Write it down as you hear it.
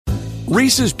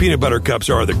Reese's Peanut Butter Cups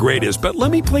are the greatest, but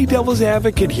let me play devil's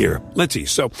advocate here. Let's see.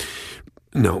 So,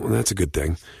 no, that's a good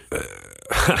thing.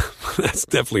 That's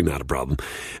definitely not a problem.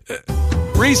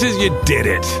 Reese's, you did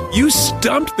it. You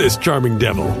stumped this charming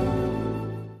devil.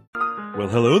 Well,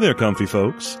 hello there, comfy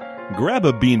folks. Grab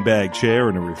a beanbag chair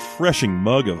and a refreshing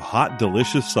mug of hot,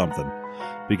 delicious something,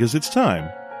 because it's time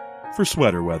for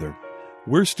sweater weather.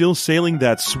 We're still sailing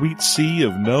that sweet sea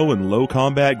of no and low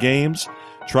combat games,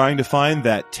 trying to find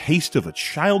that taste of a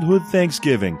childhood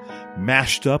Thanksgiving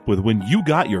mashed up with when you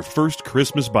got your first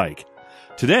Christmas bike.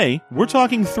 Today, we're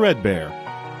talking Threadbare,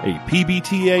 a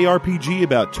PBTA RPG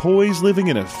about toys living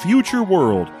in a future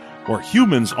world where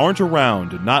humans aren't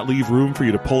around and not leave room for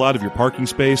you to pull out of your parking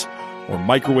space or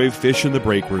microwave fish in the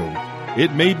break room.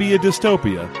 It may be a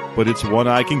dystopia, but it's one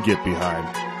I can get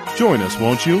behind. Join us,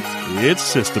 won't you? It's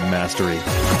System Mastery.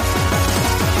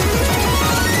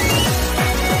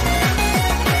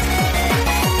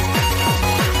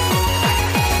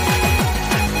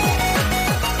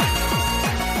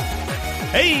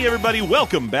 Hey, everybody,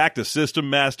 welcome back to System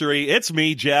Mastery. It's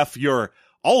me, Jeff, your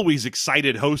always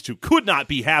excited host who could not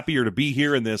be happier to be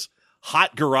here in this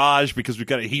hot garage because we've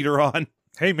got a heater on.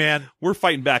 Hey, man. We're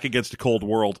fighting back against a cold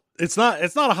world. It's not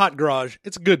a hot garage.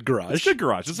 It's a good garage. It's a good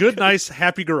garage. It's good, nice,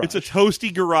 happy garage. It's a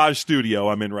toasty garage studio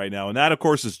I'm in right now. And that, of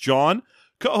course, is John,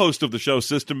 co-host of the show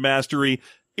System Mastery,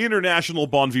 international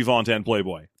bon vivant and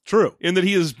playboy. True. In that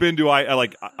he has been to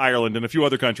Ireland and a few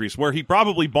other countries where he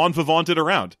probably bon vivanted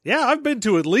around. Yeah, I've been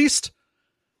to at least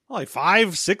like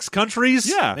 5, 6 countries.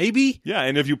 Yeah. Maybe. Yeah,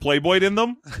 and have you playboyed in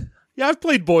them? Yeah, I've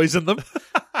played boys in them.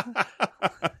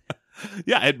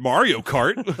 Yeah, at Mario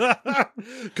Kart.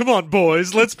 Come on,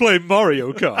 boys, let's play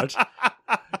Mario Kart.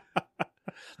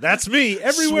 That's me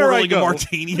everywhere Swirling I go. A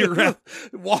martini around.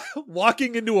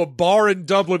 Walking into a bar in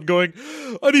Dublin going,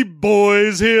 any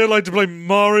boys here like to play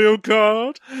Mario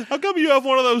Kart? How come you have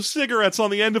one of those cigarettes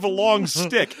on the end of a long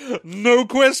stick? No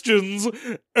questions,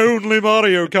 only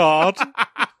Mario Kart.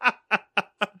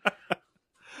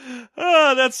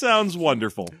 That sounds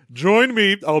wonderful. Join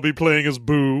me, I'll be playing as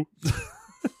Boo.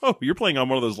 Oh, you're playing on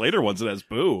one of those later ones that has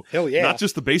Boo. Hell yeah. Not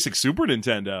just the basic Super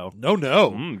Nintendo. No.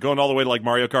 Going all the way to like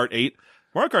Mario Kart 8.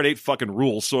 Mario Kart 8 fucking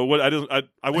rules, so I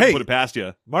wouldn't put it past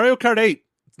you. Mario Kart 8,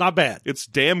 it's not bad. It's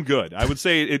damn good. I would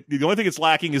say the only thing it's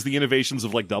lacking is the innovations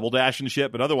of like Double Dash and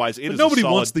shit, but otherwise it is Nobody a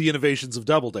solid... wants the innovations of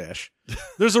Double Dash.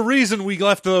 There's a reason we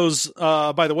left those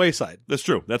by the wayside. That's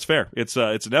true. That's fair. It's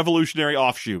an evolutionary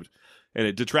offshoot, and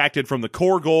it detracted from the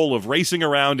core goal of racing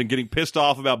around and getting pissed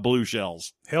off about blue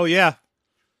shells. Hell yeah.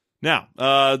 Now,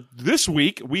 this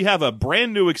week, we have a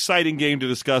brand new exciting game to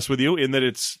discuss with you, in that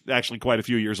it's actually quite a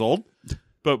few years old.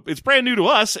 But it's brand new to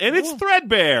us, and it's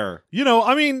Threadbare. You know,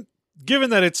 I mean,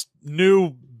 given that it's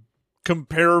new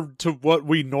compared to what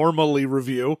we normally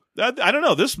review. I don't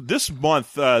know. This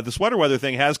month, the sweater weather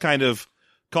thing has kind of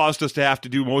caused us to have to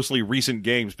do mostly recent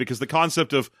games, because the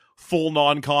concept of full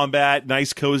non-combat,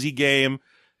 nice cozy game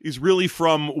is really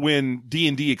from when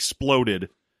D&D exploded.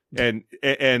 And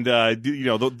you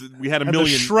know, we had a million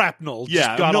the shrapnel.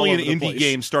 A million indie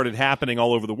games started happening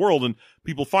all over the world, and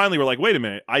people finally were like, "Wait a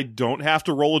minute! I don't have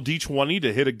to roll a d20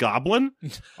 to hit a goblin.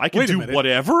 I can do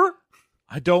whatever.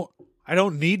 I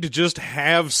don't need to just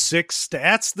have 6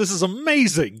 stats. This is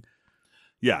amazing."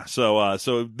 Yeah. So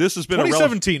this has been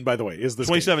 2017, by the way, is this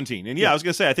 2017, game. And I was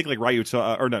gonna say, I think like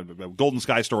Golden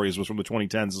Sky Stories was from the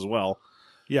 2010s as well.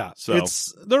 Yeah, so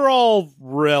they're all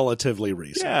relatively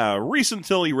recent. Yeah, recent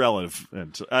till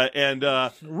irrelevant. And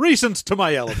recent to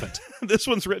my elephant. This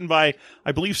one's written by,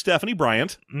 I believe, Stephanie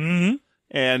Bryant. Mm-hmm.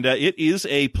 And it is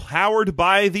a Powered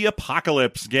by the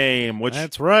Apocalypse game.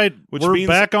 That's right. We're means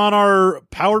back on our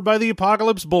Powered by the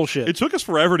Apocalypse bullshit. It took us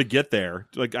forever to get there.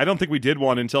 Like, I don't think we did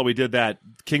one until we did that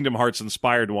Kingdom Hearts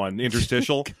inspired one,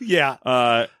 Interstitial. Yeah.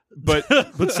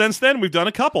 But since then, we've done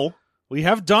a couple. We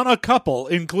have done a couple,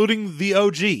 including the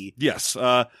OG. Yes.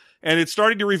 And it's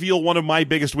starting to reveal one of my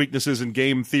biggest weaknesses in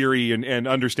game theory and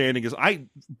understanding is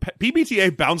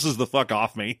PBTA bounces the fuck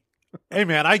off me. Hey,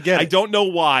 man, I get it. I don't know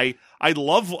why. I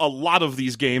love a lot of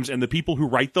these games and the people who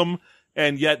write them,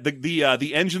 and yet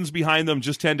the engines behind them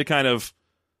just tend to kind of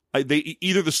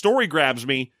either the story grabs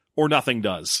me or nothing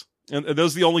does. And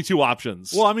those are the only two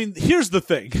options. Well, I mean, here's the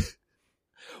thing.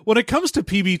 When it comes to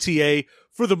PBTA,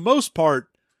 for the most part,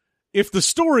 if the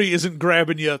story isn't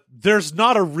grabbing you, there's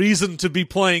not a reason to be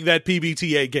playing that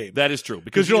PBTA game. That is true.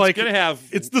 Because you're like, gonna have,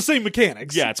 it's the same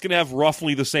mechanics. Yeah, it's going to have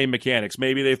roughly the same mechanics.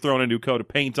 Maybe they've thrown a new coat of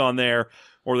paint on there,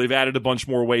 or they've added a bunch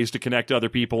more ways to connect to other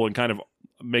people and kind of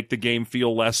make the game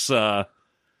feel less,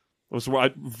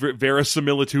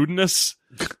 verisimilitudinous.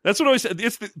 That's what I always said.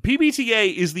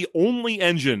 PBTA is the only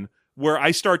engine where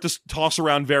I start to toss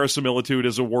around verisimilitude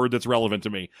as a word that's relevant to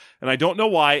me. And I don't know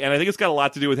why, and I think it's got a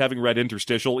lot to do with having read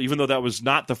Interstitial, even though that was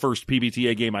not the first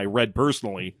PBTA game I read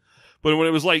personally. But when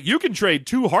it was like, you can trade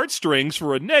 2 heartstrings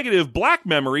for a negative black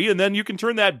memory, and then you can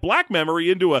turn that black memory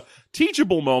into a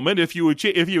teachable moment if you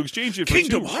exchange it for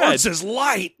Kingdom 2 Hearts red. is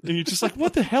light. And you're just like,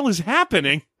 what the hell is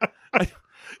happening?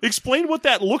 Explain what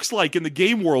that looks like in the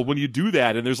game world when you do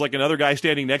that, and there's like another guy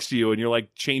standing next to you, and you're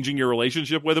like changing your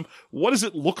relationship with him. What does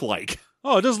it look like?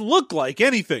 Oh, it doesn't look like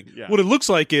anything. Yeah. What it looks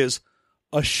like is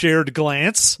a shared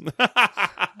glance.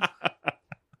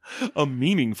 A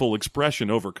meaningful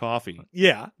expression over coffee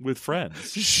Yeah. with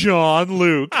friends.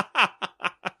 Jean-Luc.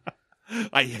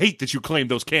 I hate that you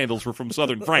claimed those candles were from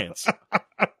southern France.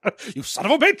 You son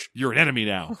of a bitch. You're an enemy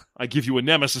now. I give you a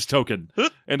nemesis token,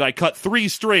 and I cut 3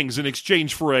 strings in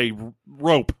exchange for a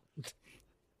rope.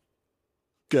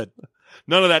 Good.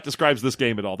 None of that describes this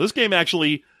game at all. This game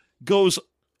actually goes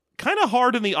kind of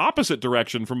hard in the opposite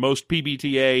direction from most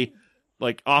PBTA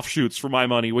like offshoots for my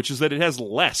money, which is that it has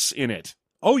less in it.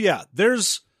 Oh, yeah. One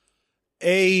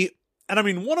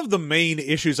of the main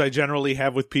issues I generally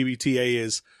have with PBTA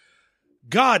is,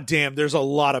 goddamn, there's a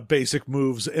lot of basic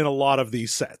moves in a lot of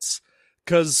these sets.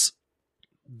 Because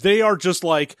they are just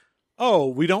like, oh,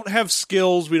 we don't have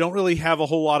skills, we don't really have a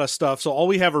whole lot of stuff, so all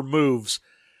we have are moves.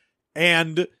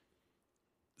 And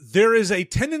there is a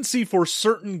tendency for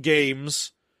certain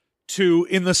games to,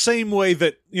 in the same way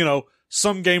that,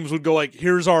 some games would go like,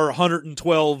 here's our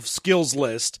 112 skills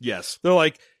list. Yes. They're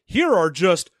like, here are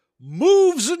just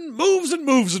moves and moves and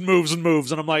moves and moves and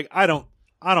moves. And I'm like, I don't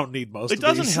need most of these. It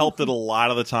doesn't help that a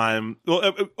lot of the time...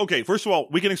 Well, okay, first of all,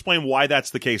 we can explain why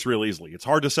that's the case real easily. It's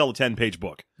hard to sell a 10-page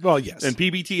book. Well, yes. And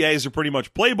PBTAs are pretty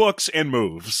much playbooks and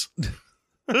moves.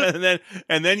 and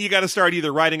then you got to start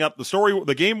either writing up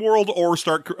the game world, or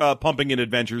start pumping in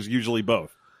adventures, usually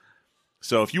both.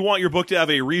 So if you want your book to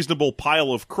have a reasonable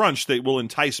pile of crunch that will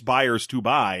entice buyers to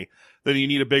buy, then you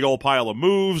need a big old pile of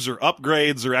moves or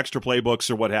upgrades or extra playbooks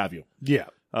or what have you. Yeah.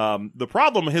 The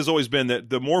problem has always been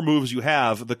that the more moves you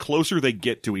have, the closer they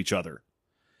get to each other.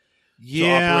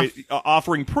 Yeah. So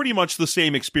offering pretty much the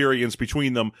same experience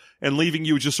between them and leaving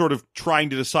you just sort of trying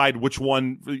to decide which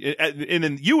one,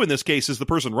 and you in this case is the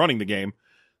person running the game,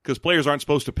 because players aren't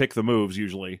supposed to pick the moves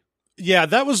usually. Yeah,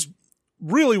 that was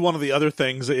really one of the other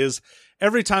things is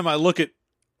every time I look at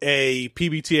a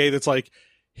PBTA that's like,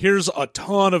 here's a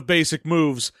ton of basic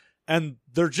moves, and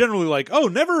they're generally like, oh,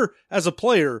 never as a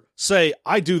player say,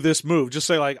 I do this move. Just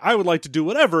say like, I would like to do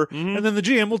whatever. Mm-hmm. And then the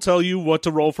GM will tell you what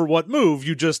to roll for what move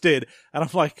you just did. And I'm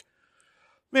like,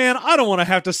 man, I don't want to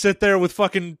have to sit there with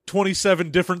fucking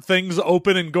 27 different things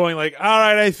open and going like, all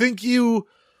right, I think you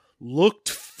looked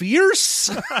fierce.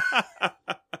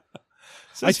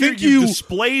 I think you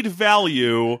displayed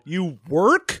value. You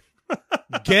work?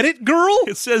 Get it, girl?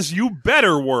 It says you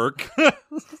better work.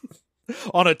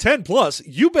 On a 10+,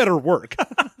 you better work.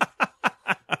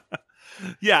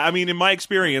 Yeah, I mean, in my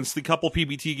experience, the couple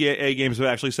PBTA games I've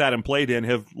actually sat and played in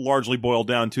have largely boiled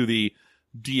down to the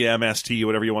DMST,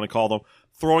 whatever you want to call them,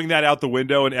 throwing that out the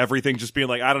window and everything just being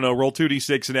like, I don't know, roll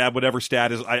 2d6 and add whatever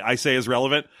stat is I say is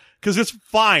relevant. Because it's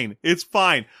fine. It's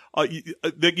fine.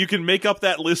 You can make up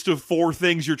that list of 4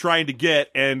 things you're trying to get,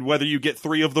 and whether you get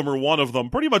 3 of them or 1 of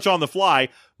them, pretty much on the fly,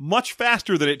 much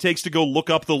faster than it takes to go look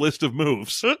up the list of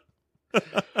moves.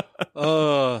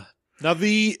 Now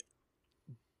the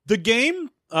game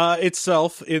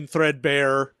itself in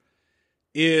Threadbare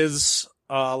is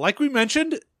like we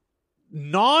mentioned,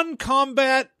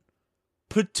 non-combat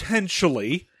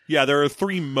potentially. Yeah, there are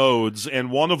 3 modes,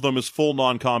 and one of them is full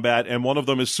non-combat, and one of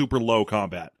them is super low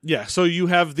combat. Yeah, so you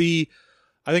have I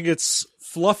think it's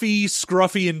Fluffy,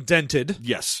 Scruffy, and Dented.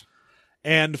 Yes.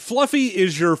 And Fluffy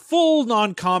is your full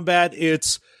non-combat.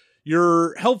 It's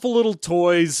your helpful little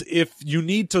toys. If you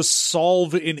need to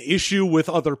solve an issue with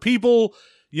other people,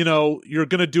 you're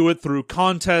going to do it through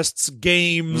contests,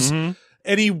 games,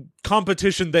 any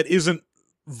competition that isn't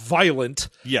violent.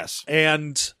 Yes.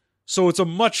 And so it's a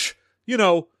much,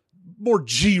 more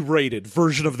G-rated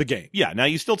version of the game. Yeah, now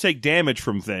you still take damage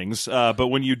from things, but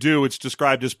when you do, it's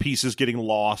described as pieces getting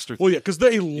lost. Well, yeah, because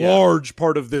a large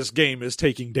part of this game is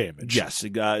taking damage. Yes,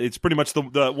 it's pretty much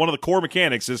the one of the core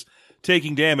mechanics is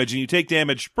taking damage, and you take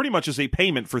damage pretty much as a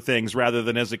payment for things rather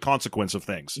than as a consequence of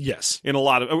things. Yes. In a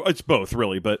lot of, it's both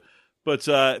really, but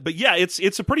yeah,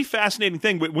 it's a pretty fascinating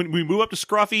thing. When we move up to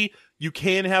Scruffy, you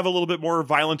can have a little bit more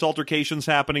violent altercations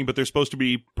happening, but they're supposed to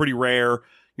be pretty rare.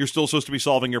 You're still supposed to be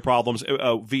solving your problems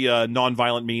via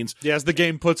non-violent means. Yeah, as the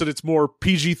game puts it, it's more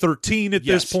PG-13 at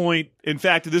this point. In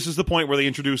fact, this is the point where they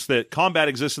introduce that combat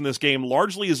exists in this game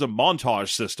largely as a montage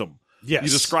system. Yes. You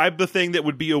describe the thing that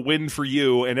would be a win for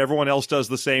you, and everyone else does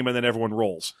the same, and then everyone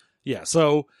rolls. Yeah,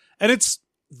 so, and it's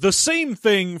the same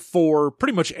thing for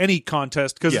pretty much any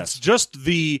contest, because Yes. it's just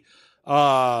the,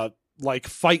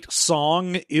 fight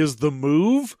song is the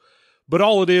move, but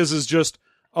all it is just,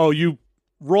 you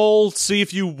roll, see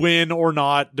if you win or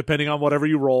not, depending on whatever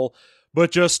you roll,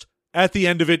 but just at the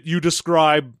end of it, you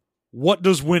describe what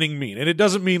does winning mean. And it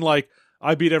doesn't mean like,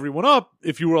 I beat everyone up.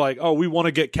 If you were like, we want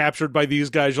to get captured by these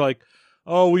guys, you're like,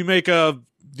 we make a,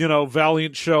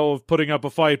 valiant show of putting up a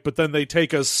fight, but then they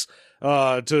take us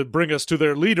to bring us to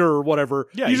their leader or whatever.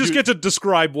 Yeah, you just get to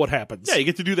describe what happens. Yeah, you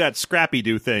get to do that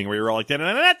Scrappy-Doo thing where you're all like,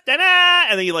 da-da-da-da-da,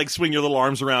 and then you like swing your little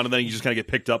arms around, and then you just kind of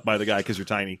get picked up by the guy because you're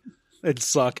tiny. It'd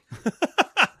suck.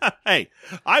 Hey,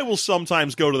 I will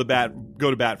sometimes go to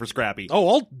bat for Scrappy.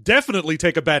 I'll definitely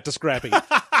take a bat to Scrappy.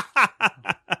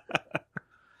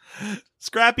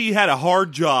 Scrappy had a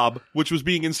hard job, which was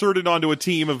being inserted onto a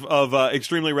team of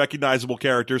extremely recognizable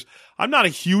characters. I'm not a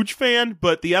huge fan,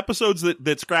 but the episodes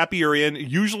that Scrappy are in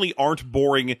usually aren't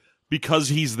boring because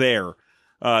he's there.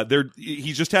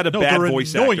 He just had a bad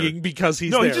voice actor. Annoying because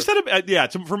he's there. He just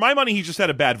had for my money, he just had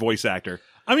a bad voice actor.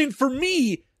 I mean, for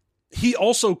me, he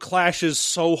also clashes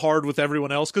so hard with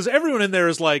everyone else because everyone in there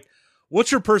is like,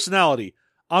 what's your personality?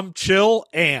 I'm chill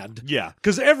and. Yeah.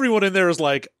 Because everyone in there is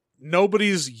like,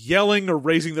 nobody's yelling or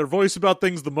raising their voice about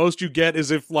things. The most you get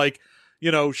is if like,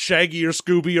 Shaggy or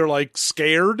Scooby are like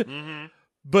scared. Mm-hmm.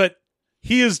 But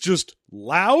he is just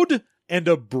loud and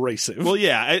abrasive. Well,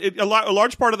 yeah, a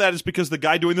large part of that is because the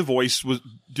guy doing the voice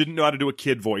didn't know how to do a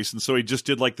kid voice, and so he just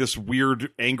did like this weird,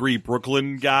 angry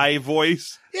Brooklyn guy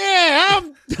voice. Yeah,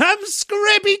 I'm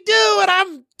Scrappy-Doo, and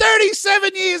I'm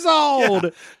 37 years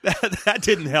old. Yeah, that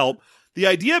didn't help. The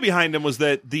idea behind him was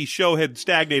that the show had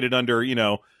stagnated under,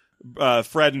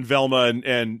 Fred and Velma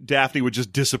and Daphne would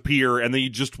just disappear, and then you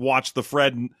just watch the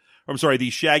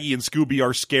Shaggy and Scooby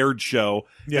Are Scared show,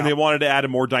 and they wanted to add a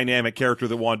more dynamic character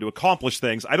that wanted to accomplish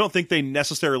things. I don't think they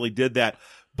necessarily did that,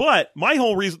 but my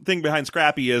whole thing behind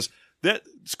Scrappy is that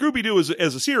Scooby-Doo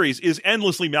as a series is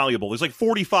endlessly malleable. There's like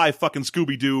 45 fucking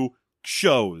Scooby-Doo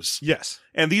shows. Yes.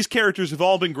 And these characters have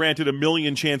all been granted a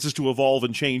million chances to evolve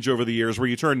and change over the years, where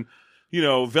you turn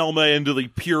Velma into the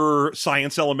pure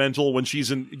science elemental when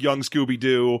she's in young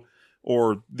Scooby-Doo,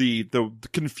 or the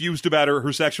confused about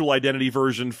her sexual identity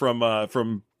version from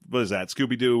what is that?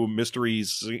 Scooby-Doo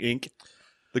Mysteries Inc.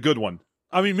 The good one.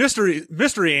 I mean, Mystery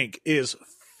Inc. is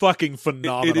fucking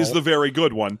phenomenal. It is the very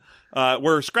good one.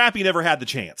 Where Scrappy never had the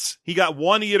chance. He got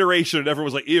one iteration and everyone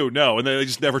was like, ew, no, and then they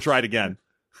just never tried again.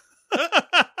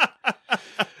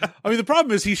 I mean, the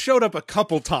problem is he showed up a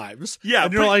couple times. Yeah.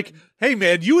 And you're like, hey,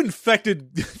 man, you infected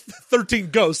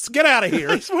 13 ghosts. Get out of here.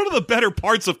 It's one of the better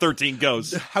parts of 13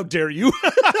 Ghosts. How dare you?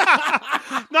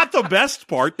 Not the best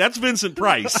part. That's Vincent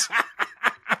Price.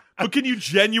 But can you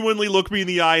genuinely look me in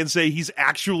the eye and say he's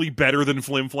actually better than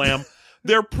Flim Flam?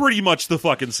 They're pretty much the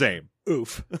fucking same.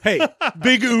 Oof. Hey,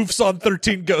 big oofs on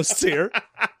 13 Ghosts here.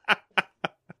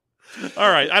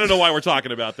 All right, I don't know why we're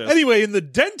talking about this. Anyway, in the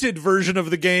dented version of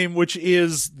the game, which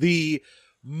is the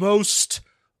most,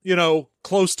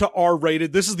 close to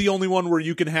R-rated, this is the only one where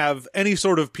you can have any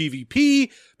sort of PvP,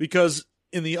 because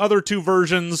in the other two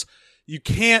versions, you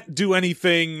can't do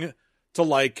anything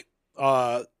to,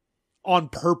 on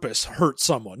purpose hurt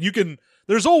someone.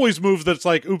 There's always moves that's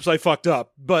like, oops, I fucked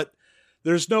up, but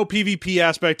there's no PvP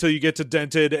aspect till you get to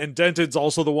dented, and dented's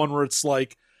also the one where it's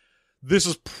like, this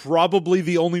is probably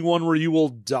the only one where you will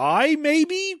die,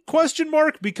 maybe? ?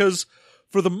 Because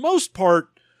for the most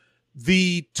part,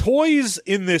 the toys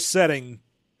in this setting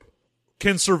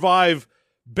can survive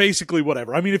basically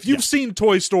whatever. I mean, if you've seen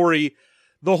Toy Story,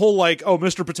 the whole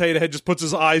Mr. Potato Head just puts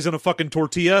his eyes in a fucking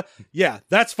tortilla. Yeah,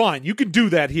 that's fine. You can do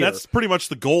that here. That's pretty much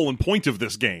the goal and point of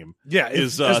this game. Yeah,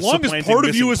 as long as part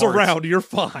of you is around, you're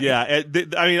fine. Yeah,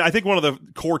 I mean, I think one of the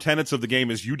core tenets of the game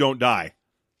is you don't die.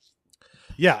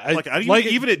 Yeah,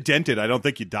 even at dented, I don't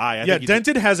think you die.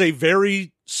 Dented has a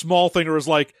very small thing where it's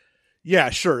like,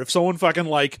 yeah, sure, if someone fucking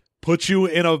puts you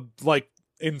in a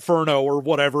inferno or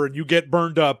whatever and you get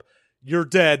burned up, you're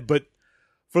dead. But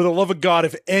for the love of God,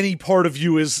 if any part of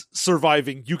you is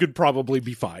surviving, you could probably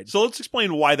be fine. So let's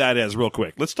explain why that is real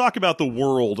quick. Let's talk about the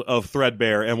world of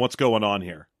Threadbare and what's going on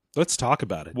here. Let's talk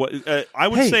about it. What I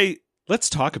would say. Let's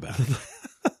talk about it.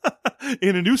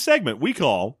 In a new segment we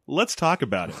call Let's Talk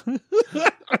About It.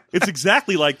 It's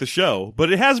exactly like the show,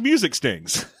 but it has music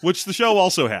stings, which the show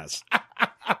also has.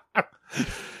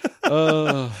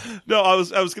 No, I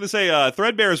was going to say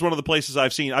Threadbare is one of the places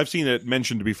I've seen it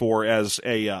mentioned before as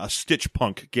a Stitch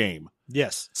Punk game.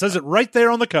 Yes. It says it right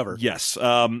there on the cover. Yes.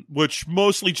 Which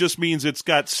mostly just means it's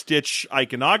got Stitch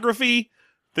iconography,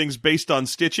 things based on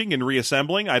stitching and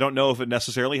reassembling. I don't know if it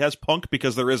necessarily has punk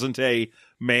because there isn't a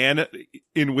man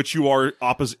in which you are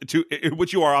opposition.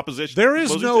 There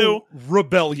is no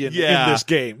rebellion Yeah. in this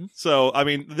game. So, I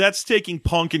mean, that's taking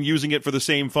punk and using it for the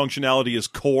same functionality as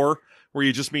core, where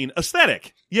you just mean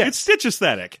aesthetic. Yes. It's Stitch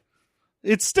aesthetic.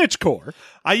 It's Stitch Core.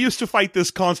 I used to fight this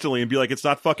constantly and be like, it's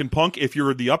not fucking punk if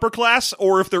you're the upper class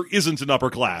or if there isn't an upper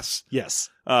class.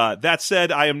 Yes. That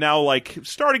said, I am now like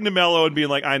starting to mellow and being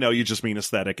like, I know you just mean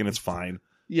aesthetic and it's fine.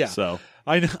 Yeah. So,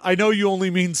 I know you only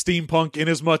mean steampunk in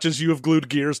as much as you have glued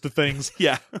gears to things.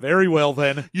 yeah. Very well,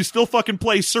 then. You still fucking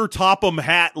play Sir Topham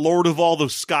Hatt, Lord of all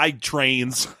the Sky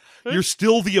Trains. You're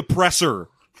still the oppressor.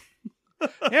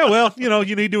 Yeah, well,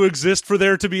 you need to exist for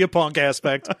there to be a punk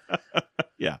aspect.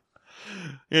 Yeah.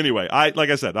 Anyway, like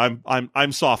I said,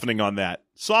 I'm softening on that.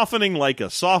 Softening like a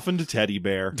softened teddy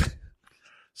bear.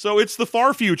 So it's the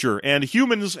far future, and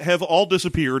humans have all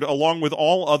disappeared along with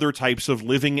all other types of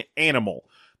living animal.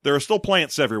 There are still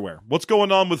plants everywhere. What's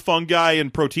going on with fungi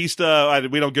and protista,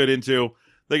 we don't get into.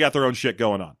 They got their own shit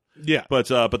going on. Yeah. But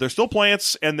there's still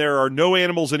plants, and there are no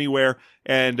animals anywhere,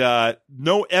 and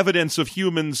no evidence of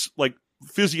humans, like,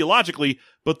 physiologically,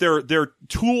 but their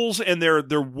tools and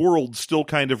their world still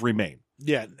kind of remain.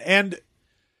 Yeah, and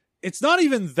it's not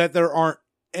even that there aren't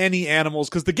any animals,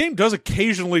 because the game does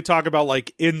occasionally talk about,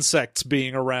 like, insects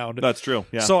being around. That's true,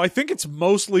 yeah. So I think it's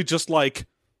mostly just, like,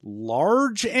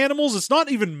 large animals. It's not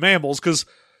even mammals, because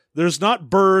there's not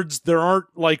birds. There aren't,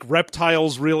 like,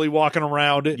 reptiles really walking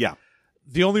around. Yeah.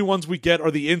 The only ones we get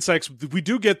are the insects. We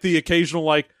do get the occasional,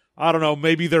 like, I don't know,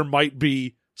 maybe there might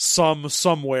be some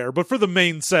somewhere. But for the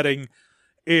main setting,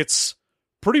 it's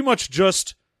pretty much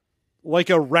just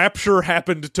like a rapture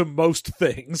happened to most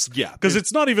things. Yeah. Because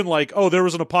it's not even like, oh, there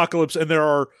was an apocalypse and there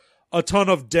are a ton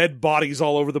of dead bodies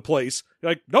all over the place.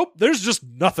 You're like, nope, there's just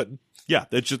nothing. Yeah,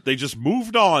 they just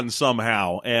moved on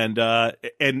somehow, and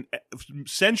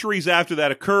centuries after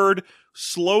that occurred,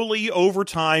 slowly over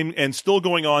time, and still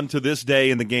going on to this day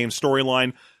in the game's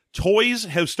storyline, toys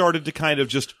have started to kind of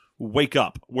just wake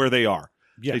up where they are.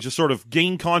 Yeah. They just sort of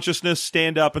gain consciousness,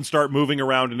 stand up, and start moving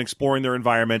around and exploring their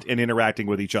environment and interacting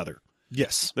with each other.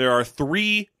 Yes. There are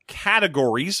 3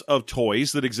 categories of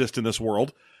toys that exist in this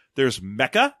world. There's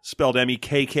mecha, spelled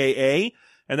M-E-K-K-A,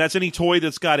 and that's any toy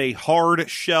that's got a hard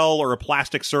shell or a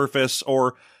plastic surface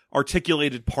or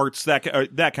articulated parts, that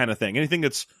kind of thing. Anything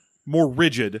that's more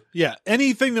rigid. Yeah,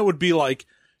 anything that would be like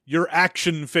your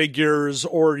action figures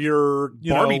or your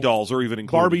Barbie dolls are even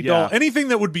included. Barbie doll, anything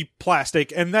that would be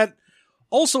plastic, and that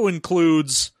also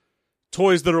includes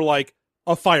toys that are like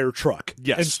a fire truck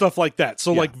and stuff like that.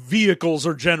 So like vehicles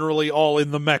are generally all in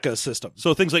the mecha system.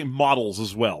 So things like models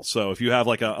as well. So if you have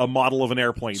like a model of an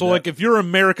airplane. So like if you're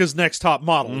America's Next Top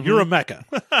Model, you're a mecha.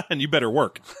 And you better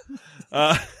work.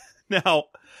 Now,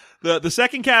 the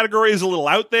second category is a little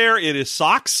out there. It is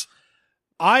socks.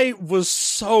 I was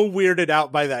so weirded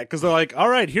out by that because they're like, all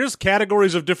right, here's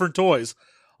categories of different toys.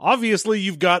 Obviously,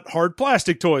 you've got hard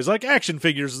plastic toys like action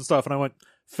figures and stuff. And I went,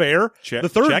 fair. Check, the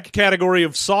third check. category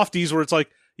of softies where it's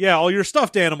like, yeah, all your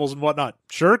stuffed animals and whatnot.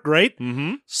 Sure, great.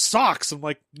 Mm-hmm. Socks. I'm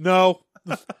like, no,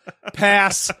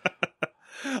 pass.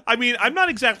 I mean, I'm not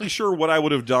exactly sure what I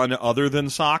would have done other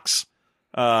than socks.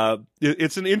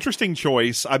 It's an interesting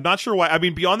choice. I'm not sure why. I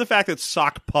mean, beyond the fact that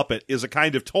Sock Puppet is a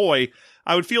kind of toy,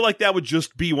 I would feel like that would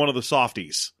just be one of the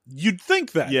softies. You'd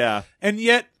think that. Yeah. And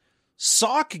yet,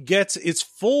 Sock gets its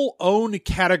full own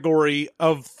category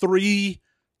of 3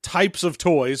 types of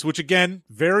toys, which again,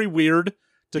 very weird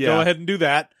to go ahead and do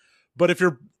that. But if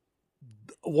you're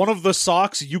one of the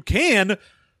socks, you can,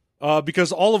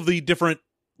 because all of the different,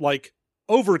 like,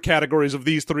 over categories of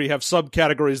these 3 have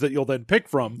subcategories that you'll then pick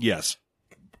from. Yes.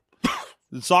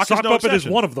 Sock Puppet exception. is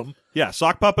one of them. Yeah,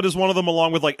 Sock Puppet is one of them,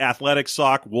 along with like athletic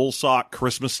sock, wool sock,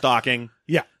 Christmas stocking.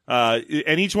 Yeah.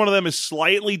 And each one of them is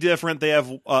slightly different. They have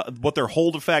what their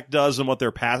hold effect does and what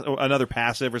their another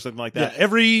passive or something like that. Yeah,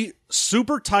 every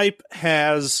super type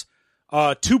has 2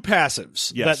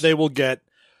 passives that they will get.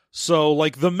 So,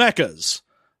 like the mechas,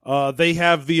 they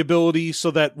have the ability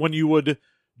so that when you would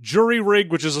jury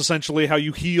rig, which is essentially how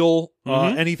you heal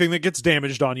anything that gets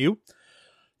damaged on you,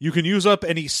 you can use up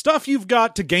any stuff you've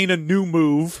got to gain a new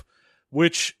move,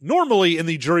 which normally in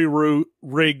the jury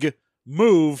rig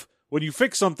move, when you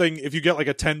fix something, if you get like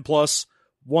a 10+,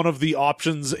 one of the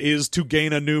options is to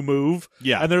gain a new move.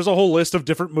 Yeah. And there's a whole list of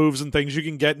different moves and things you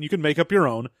can get, and you can make up your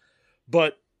own.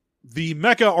 But the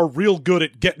mecha are real good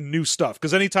at getting new stuff,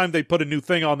 because anytime they put a new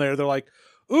thing on there, they're like,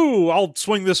 ooh, I'll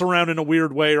swing this around in a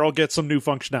weird way, or I'll get some new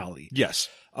functionality. Yes.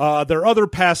 Their other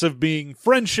passive being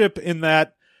friendship, in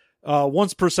that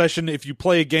once per session, if you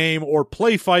play a game or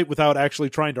play fight without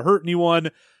actually trying to hurt anyone,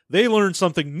 they learn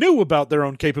something new about their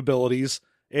own capabilities,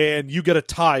 and you get a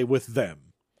tie with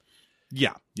them.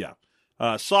 Yeah.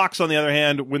 Socks, on the other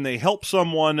hand, when they help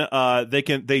someone,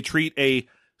 they treat a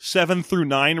 7 through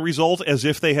 9 result as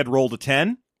if they had rolled a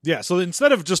 10. Yeah, so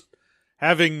instead of just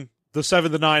having the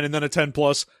 7 to 9 and then a 10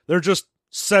 plus, they're just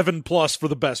 7 plus for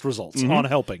the best results on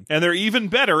helping. And they're even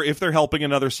better if they're helping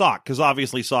another sock, because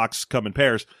obviously socks come in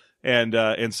pairs.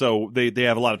 And so they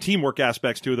have a lot of teamwork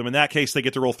aspects to them. In that case, they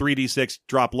get to roll 3d6,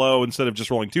 drop low instead of just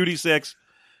rolling 2d6.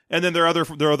 And then their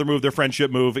other move, their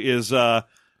friendship move, is that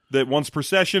once per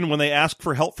session, when they ask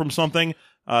for help from something,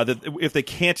 that if they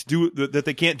can't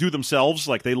do themselves,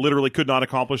 like they literally could not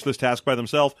accomplish this task by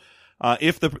themselves,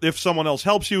 if someone else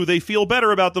helps you, they feel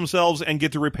better about themselves and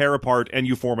get to repair a part, and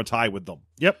you form a tie with them.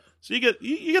 Yep. So you get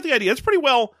the idea. It's pretty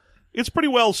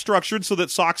well structured so that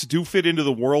socks do fit into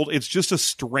the world. It's just a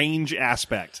strange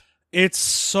aspect. It's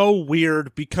so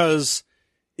weird because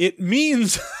it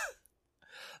means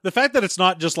the fact that it's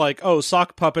not just like, oh,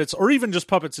 sock puppets, or even just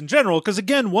puppets in general, because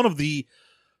again, one of the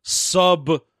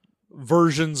sub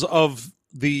versions of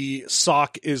the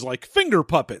sock is like finger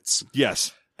puppets.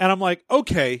 Yes. And I'm like,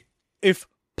 okay, if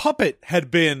puppet had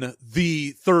been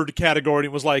the third category, and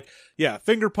it was like, yeah,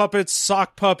 finger puppets,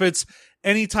 sock puppets,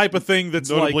 any type of thing that's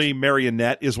notably like,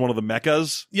 marionette is one of the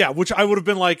mechas. Yeah, which I would have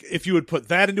been like, if you would put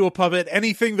that into a puppet,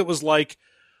 anything that was like,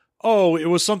 oh, it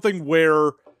was something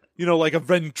where, you know, like a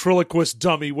ventriloquist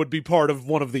dummy would be part of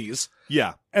one of these.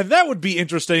 Yeah. And that would be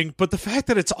interesting, but the fact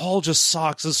that it's all just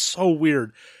socks is so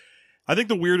weird. I think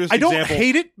the weirdest I don't example...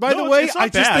 hate it, by the way. It's not I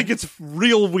just bad. think it's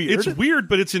real weird. It's weird,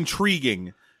 but it's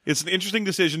intriguing. It's an interesting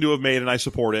decision to have made, and I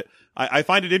support it. I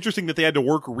find it interesting that they had to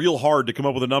work real hard to come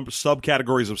up with a number of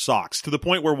subcategories of socks, to the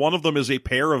point where one of them is a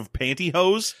pair of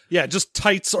pantyhose. Yeah, just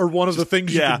tights are one of the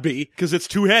things you could be. Because it's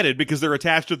two-headed, because they're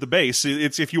attached at the base.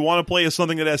 It's if you want to play as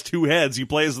something that has two heads, you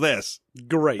play as this.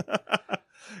 Great.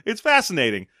 It's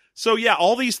fascinating. So yeah,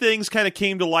 all these things kind of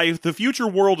came to life. The future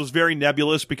world is very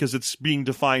nebulous because it's being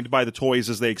defined by the toys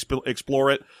as they explore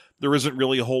it. There isn't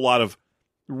really a whole lot of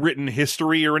written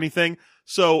history or anything.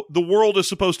 So the world is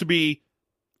supposed to be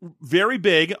very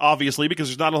big, obviously, because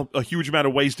there's not a huge amount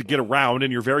of ways to get around,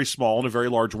 and you're very small in a very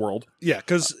large world. Yeah,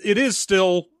 because it is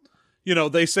still, you know,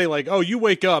 they say like, oh, you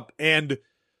wake up and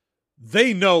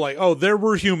they know like, oh, there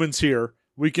were humans here.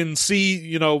 We can see,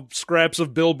 you know, scraps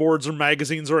of billboards or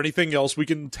magazines or anything else. We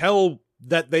can tell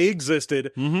that they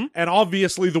existed. Mm-hmm. And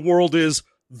obviously the world is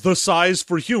the size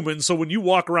for humans. So when you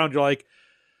walk around, you're like,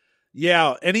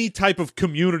 yeah, any type of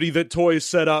community that toys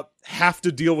set up have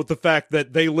to deal with the fact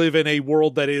that they live in a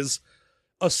world that is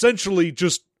essentially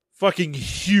just fucking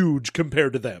huge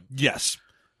compared to them. Yes.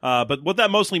 But what that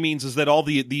mostly means is that all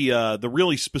the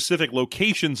really specific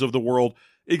locations of the world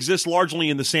exist largely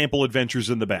in the sample adventures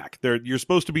in the back. You're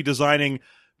supposed to be designing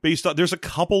based on, there's a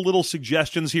couple little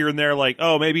suggestions here and there, like,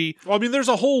 oh, maybe. Well, I mean, there's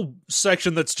a whole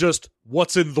section that's just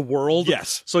what's in the world.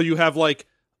 Yes. So you have like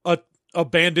a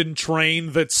abandoned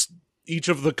train that's each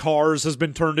of the cars has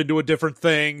been turned into a different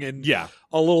thing, and yeah,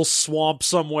 a little swamp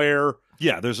somewhere.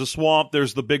 Yeah, there's a swamp,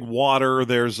 there's the big water,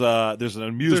 there's an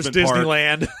amusement there's park.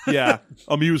 Disneyland. Yeah,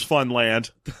 Amuse Fun Land.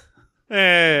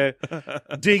 Diggyland.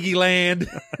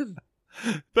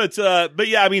 But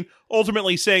yeah, I mean,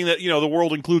 ultimately saying that, you know, the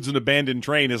world includes an abandoned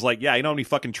train is like, yeah, you know how many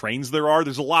fucking trains there are?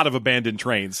 There's a lot of abandoned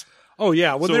trains. Oh,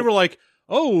 yeah. When they were like,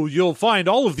 oh, you'll find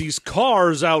all of these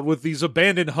cars out with these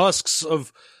abandoned husks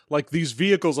of, like, these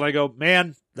vehicles. And I go,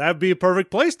 man, that'd be a perfect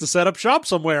place to set up shop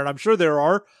somewhere. And I'm sure there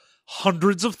are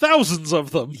hundreds of thousands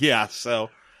of them. Yeah, so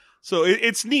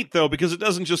it's neat, though, because it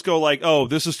doesn't just go like, oh,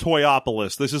 this is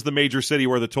Toyopolis. This is the major city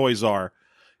where the toys are.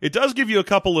 It does give you a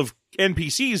couple of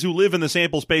NPCs who live in the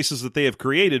sample spaces that they have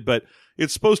created, but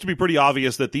it's supposed to be pretty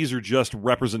obvious that these are just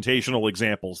representational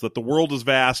examples, that the world is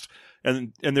vast,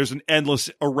 and there's an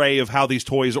endless array of how these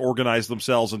toys organize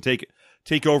themselves and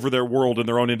take over their world in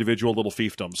their own individual little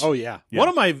fiefdoms. Oh, yeah. One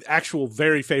of my actual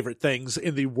very favorite things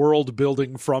in the world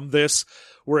building from this,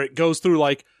 where it goes through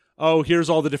like, oh,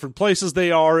 here's all the different places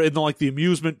they are, in like the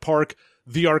amusement park,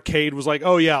 the arcade was like,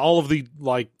 oh yeah, all of the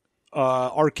like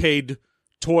arcade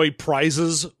toy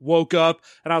prizes woke up,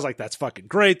 and I was like, that's fucking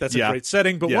great, that's a great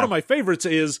setting. But one of my favorites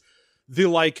is the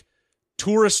like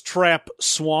tourist trap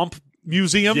swamp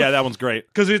museum. Yeah, that one's great,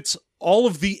 because it's all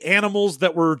of the animals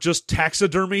that were just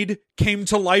taxidermied came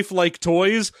to life like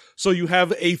toys. So you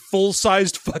have a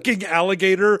full-sized fucking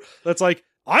alligator that's like,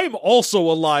 I'm also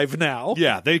alive now.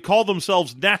 Yeah, they call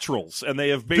themselves naturals, and they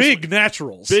have big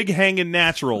naturals, big hanging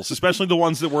naturals, especially the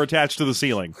ones that were attached to the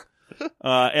ceiling.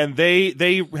 And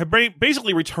they have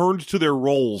basically returned to their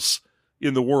roles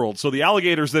in the world. So the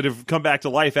alligators that have come back to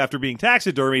life after being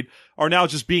taxidermied are now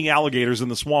just being alligators in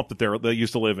the swamp that they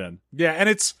used to live in. Yeah, and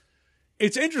it's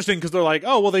interesting because they're like,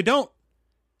 oh, well, they don't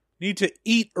need to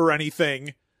eat or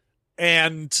anything,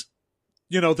 and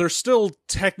they're still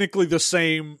technically the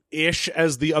same-ish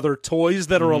as the other toys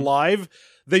that are alive.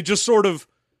 They just sort of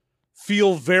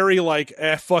feel very like,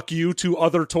 fuck you to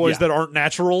other toys that aren't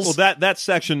naturals. Well, that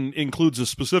section includes a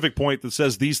specific point that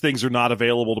says these things are not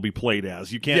available to be played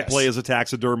as. You can't play as a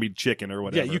taxidermied chicken or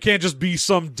whatever. Yeah, you can't just be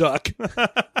some duck.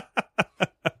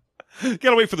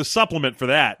 Gotta wait for the supplement for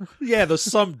that. Yeah, the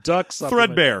some duck supplement.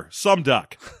 Threadbare, some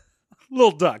duck.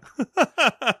 Little duck.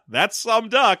 That's some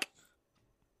duck.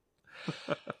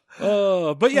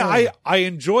 But yeah, I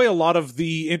enjoy a lot of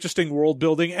the interesting world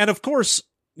building. And of course,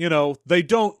 they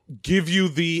don't give you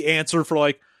the answer for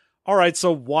like, all right,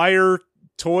 so why are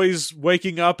toys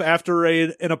waking up after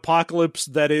an apocalypse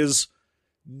that is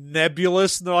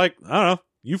nebulous? And they're like, I don't know,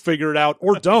 you figure it out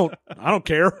or don't. I don't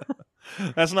care.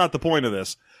 That's not the point of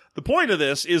this. The point of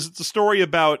this is it's a story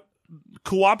about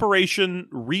cooperation,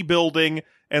 rebuilding,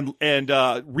 and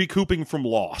recouping from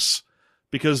loss.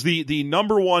 Because the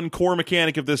number one core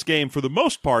mechanic of this game, for the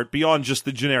most part, beyond just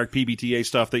the generic PBTA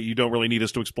stuff that you don't really need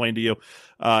us to explain to you,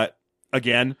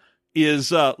 again,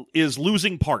 is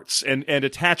losing parts and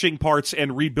attaching parts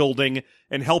and rebuilding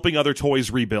and helping other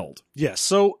toys rebuild. Yes.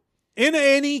 So in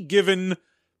any given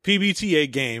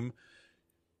PBTA game,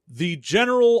 the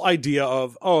general idea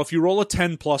of, if you roll a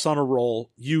 10 plus on a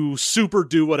roll, you super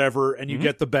do whatever and you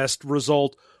get the best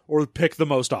result, or pick the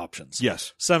most options.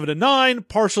 Yes. 7 to 9,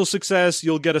 partial success,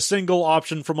 you'll get a single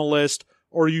option from a list,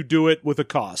 or you do it with a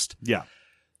cost. Yeah.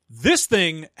 This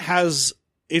thing has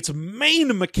its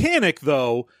main mechanic,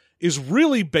 though, is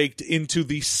really baked into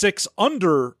the 6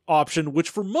 under option, which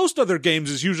for most other games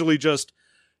is usually just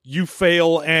you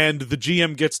fail and the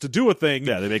GM gets to do a thing.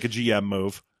 Yeah, they make a GM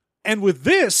move. And with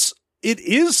this, it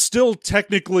is still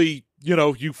technically,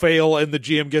 you fail and the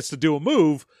GM gets to do a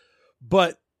move,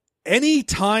 but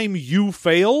anytime you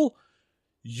fail,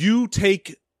 you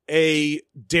take a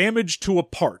damage to a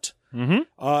part.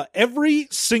 Mm-hmm. Every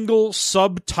single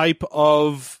subtype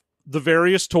of the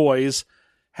various toys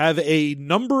have a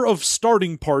number of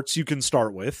starting parts you can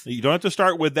start with. You don't have to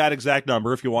start with that exact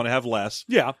number if you want to have less.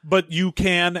 Yeah, but you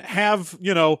can have,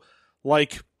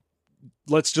 like,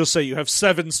 let's just say you have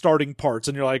 7 starting parts,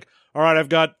 and you're like, all right, I've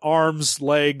got arms,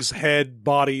 legs, head,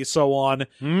 body, so on.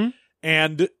 Mm-hmm.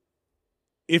 And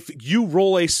if you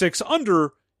roll a 6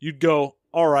 under, you'd go,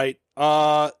 all right,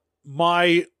 the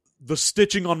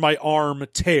stitching on my arm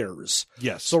tears.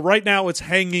 Yes. So right now it's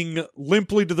hanging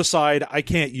limply to the side. I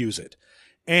can't use it.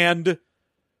 And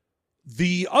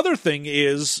the other thing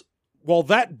is, while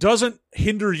that doesn't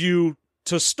hinder you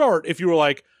to start, if you were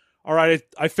like, all right,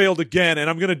 I failed again and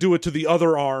I'm going to do it to the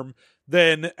other arm,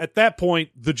 then at that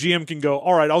point the GM can go,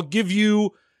 all right, I'll give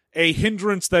you a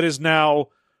hindrance that is now,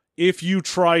 if you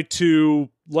try to,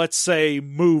 let's say,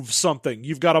 move something,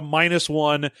 you've got a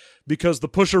 -1 because the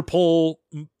pusher-pull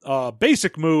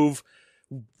basic move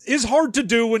is hard to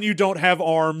do when you don't have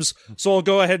arms, so I'll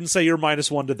go ahead and say you're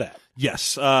 -1 to that.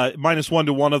 Yes, -1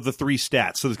 to one of the 3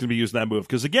 stats that's going to be used in that move.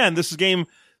 Because again, this game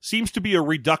seems to be a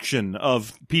reduction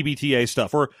of PBTA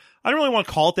stuff. Or I don't really want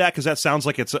to call it that because that sounds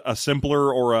like it's a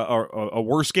simpler or a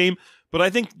worse game. But I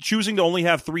think choosing to only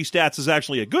have 3 stats is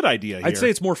actually a good idea here. I'd say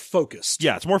it's more focused.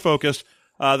 Yeah, it's more focused.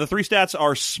 The 3 stats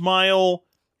are Smile,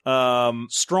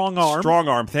 Strong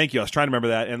Arm. Thank you. I was trying to remember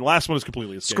that. And the last one is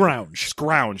completely escaped.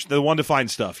 Scrounge. The one to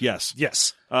find stuff. Yes.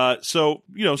 So,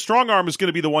 Strong Arm is going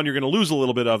to be the one you're going to lose a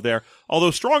little bit of there.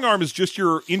 Although Strong Arm is just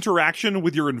your interaction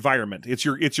with your environment. It's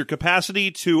your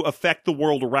capacity to affect the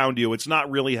world around you. It's not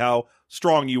really how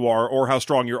strong you are or how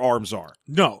strong your arms are.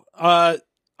 No.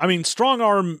 Strong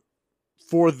Arm,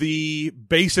 for the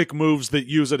basic moves that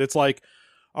use it, it's like,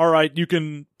 all right, you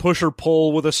can push or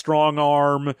pull with a Strong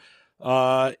Arm.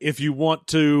 If you want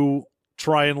to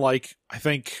try and lead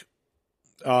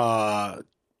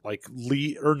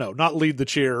the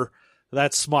cheer,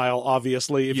 that's Smile,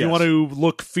 obviously. If you want to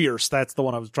look fierce, that's the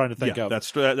one I was trying to think of.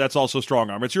 That's also Strong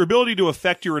Arm. It's your ability to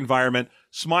affect your environment.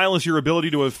 Smile is your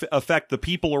ability to affect the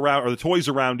people around or the toys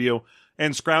around you,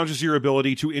 and Scrounge is your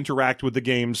ability to interact with the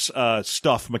game's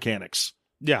stuff mechanics.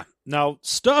 Yeah. Now,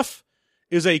 stuff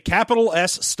is a capital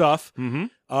S stuff,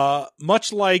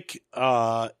 much like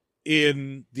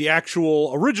in the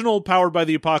actual original Powered by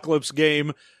the Apocalypse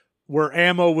game, where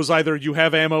ammo was either you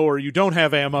have ammo or you don't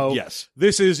have ammo. Yes.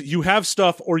 This is you have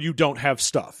stuff or you don't have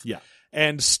stuff. Yeah.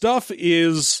 And stuff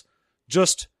is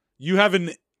just you have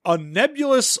a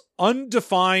nebulous,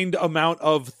 undefined amount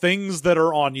of things that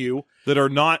are on you. That are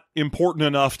not important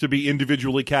enough to be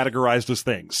individually categorized as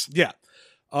things. Yeah.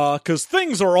 Because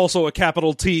things are also a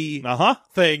capital T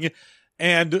thing,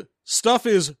 and stuff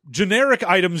is generic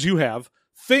items you have.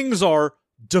 Things are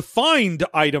defined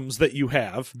items that you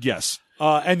have. Yes.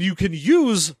 And you can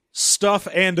use stuff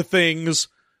and things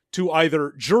to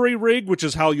either jury rig, which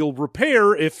is how you'll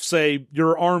repair if, say,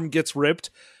 your arm gets ripped.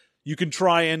 You can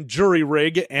try and jury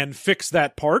rig and fix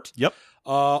that part. Yep.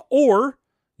 Or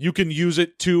you can use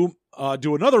it to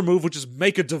do another move, which is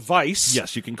make a device.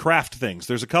 Yes, you can craft things.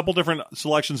 There's a couple different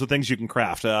selections of things you can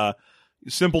craft.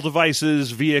 Simple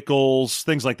devices, vehicles,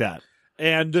 things like that.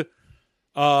 And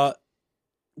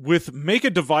with make a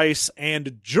device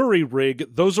and jury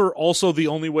rig, those are also the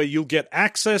only way you'll get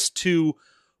access to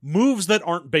moves that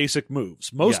aren't basic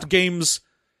moves. Most games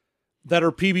that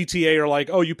are PBTA are like,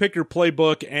 oh, you pick your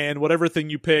playbook and whatever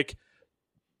thing you pick,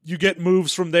 you get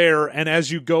moves from there. And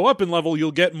as you go up in level,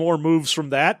 you'll get more moves from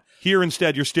that. Here,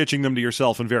 instead, you're stitching them to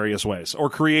yourself in various ways or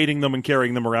creating them and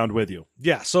carrying them around with you.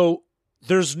 Yeah, so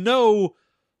there's no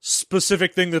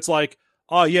specific thing that's like,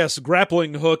 oh, yes,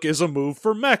 grappling hook is a move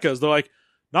for mechas. They're like,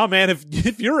 nah, man,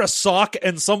 if you're a sock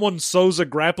and someone sews a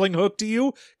grappling hook to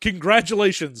you,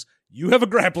 congratulations. You have a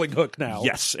grappling hook now.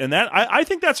 Yes, and that I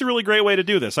think that's a really great way to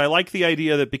do this. I like the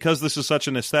idea that because this is such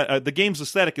an aesthetic, the game's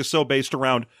aesthetic is so based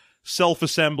around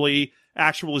self-assembly,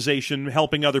 actualization,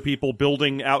 helping other people,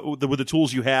 building out with the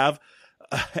tools you have.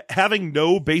 Having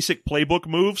no basic playbook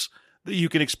moves that you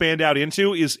can expand out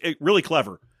into is really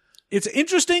clever. It's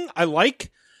interesting. I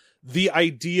like the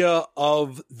idea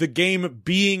of the game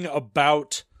being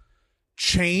about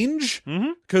change,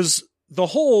 because the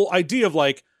whole idea of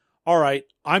like, all right,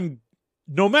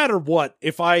 no matter what,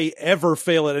 if I ever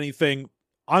fail at anything,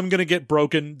 I'm going to get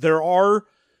broken. There are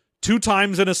 2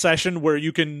 times in a session where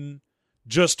you can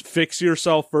just fix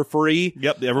yourself for free.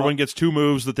 Yep, everyone gets 2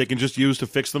 moves that they can just use to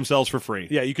fix themselves for free.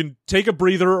 Yeah, you can take a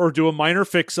breather or do a minor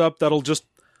fix-up that'll just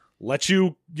let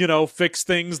you, fix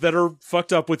things that are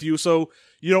fucked up with you, so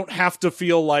you don't have to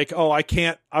feel like, oh,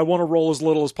 I want to roll as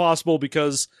little as possible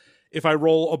because if I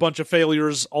roll a bunch of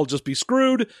failures, I'll just be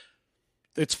screwed.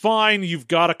 It's fine. You've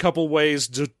got a couple ways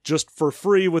to just for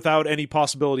free without any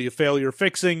possibility of failure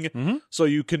fixing. So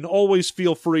you can always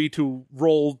feel free to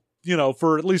roll,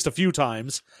 for at least a few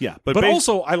times. Yeah. But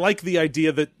also I like the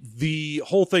idea that the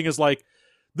whole thing is like,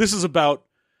 this is about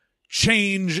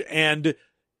change. And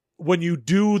when you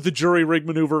do the jury rig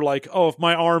maneuver, like, oh, if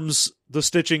my arms, the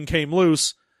stitching came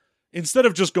loose, instead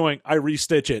of just going, I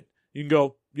restitch it, you can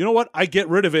go, you know what? I get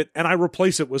rid of it and I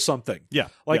replace it with something. Yeah.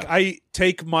 Like I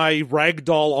take my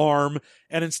ragdoll arm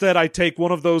and instead I take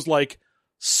one of those like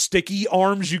sticky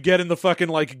arms you get in the fucking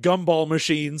like gumball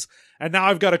machines. And now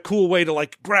I've got a cool way to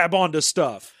like grab onto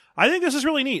stuff. I think this is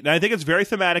really neat. And I think it's very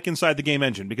thematic inside the game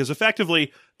engine because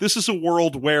effectively this is a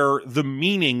world where the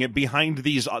meaning behind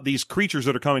these creatures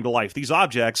that are coming to life, these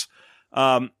objects,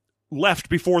 left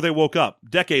before they woke up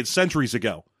decades, centuries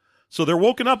ago. So they're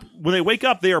woken up. When they wake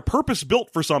up, they are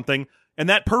purpose-built for something, and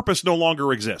that purpose no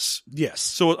longer exists. Yes.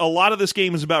 So a lot of this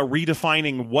game is about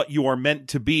redefining what you are meant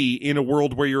to be in a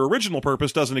world where your original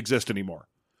purpose doesn't exist anymore.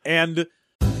 And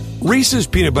Reese's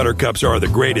Peanut Butter Cups are the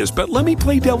greatest, but let me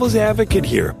play devil's advocate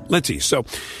here. Let's see. So,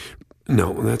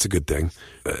 no, that's a good thing.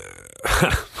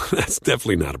 That's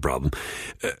definitely not a problem.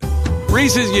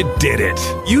 Reese's, you did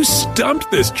it. You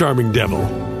stumped this charming devil.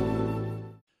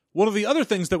 one of the other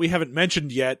things that we haven't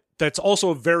mentioned yet that's also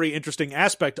a very interesting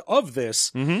aspect of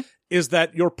this is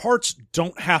that your parts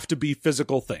don't have to be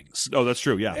physical things. Oh, that's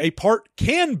true, yeah. A part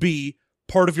can be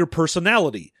part of your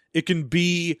personality. It can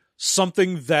be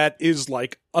something that is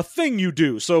like a thing you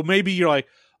do. So maybe you're like,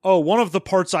 oh, one of the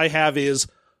parts I have is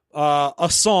a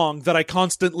song that I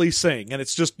constantly sing. And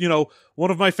it's just, you know,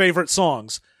 one of my favorite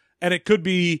songs. And it could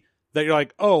be that you're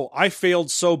like, oh, I failed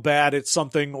so bad at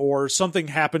something, or something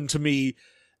happened to me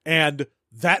and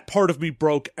that part of me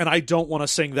broke and I don't want to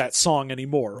sing that song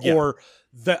anymore. Yeah. Or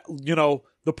that, you know,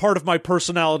 the part of my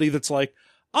personality that's like,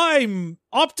 I'm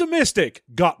optimistic,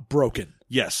 got broken.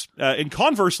 Yes. And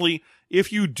conversely,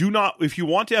 if you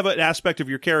want to have an aspect of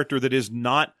your character that is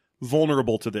not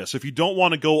vulnerable to this, if you don't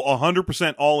want to go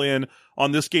 100% all in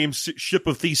on this game's Ship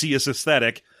of Theseus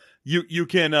aesthetic, you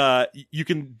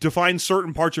can define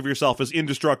certain parts of yourself as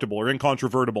indestructible or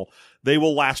incontrovertible. They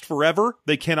will last forever.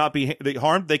 They cannot be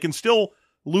harmed. They can still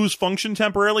lose function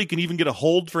temporarily. You can even get a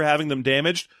hold for having them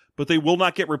damaged, but they will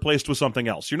not get replaced with something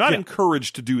else. You're not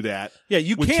encouraged to do that. Yeah,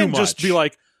 you can't just be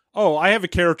like, oh, I have a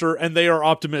character and they are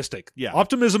optimistic. Yeah.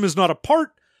 Optimism is not a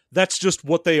part. That's just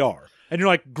what they are. And you're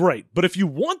like, great. But if you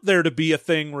want there to be a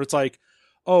thing where it's like,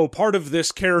 oh, part of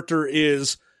this character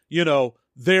is, you know,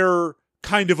 they're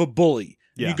kind of a bully.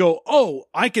 Yeah. You go, oh,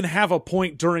 I can have a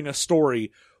point during a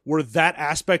story where that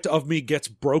aspect of me gets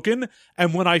broken,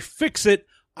 and when I fix it,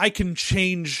 I can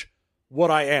change what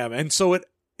I am. And so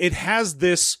it has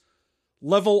this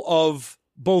level of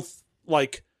both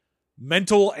like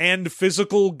mental and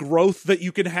physical growth that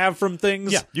you can have from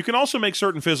things. Yeah, you can also make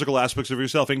certain physical aspects of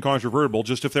yourself incontrovertible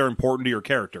just if they're important to your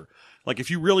character. Like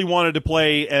if you really wanted to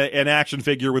play an action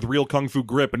figure with real kung fu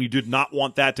grip and you did not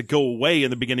want that to go away in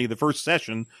the beginning of the first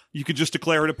session, you could just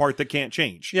declare it a part that can't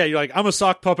change. Yeah, you're like, I'm a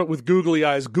sock puppet with googly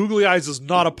eyes. Googly eyes is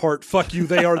not a part. Fuck you,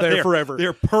 they are there forever.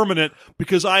 They're permanent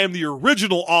because I am the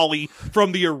original Ollie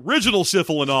from the original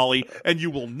Syphil and Ollie, and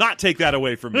you will not take that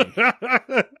away from me.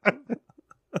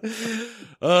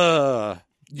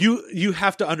 You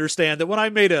have to understand that when I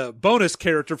made a bonus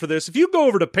character for this, if you go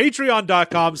over to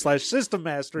patreon.com/System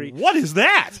Mastery. What is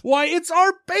that? Why, it's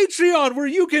our Patreon where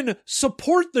you can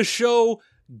support the show,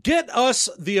 get us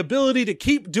the ability to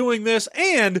keep doing this,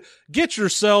 and get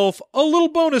yourself a little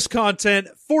bonus content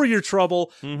for your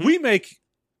trouble. Mm-hmm. We make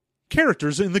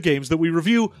characters in the games that we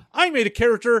review. I made a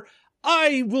character.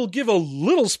 I will give a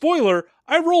little spoiler.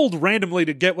 I rolled randomly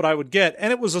to get what I would get,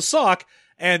 and it was a sock.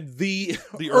 And the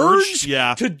urge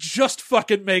to just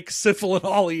fucking make Syphil and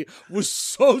Ollie was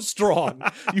so strong.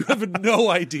 You have no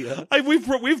idea.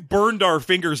 We've burned our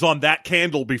fingers on that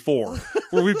candle before,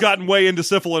 where we've gotten way into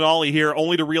Syphil and Ollie here,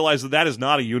 only to realize that is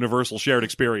not a universal shared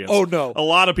experience. Oh, no. A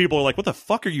lot of people are like, what the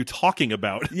fuck are you talking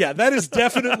about? Yeah, that is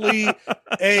definitely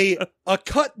a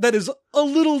cut that is a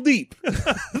little deep.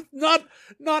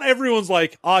 Not everyone's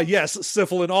like, yes,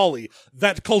 Syphil and Ollie,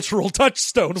 that cultural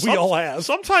touchstone we all have.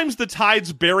 Sometimes the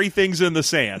tides bury things in the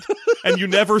sand, and you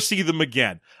never see them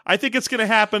again. I think it's going to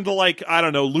happen to, like, I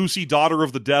don't know, Lucy, Daughter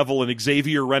of the Devil, and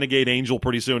Xavier, Renegade Angel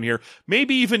pretty soon here.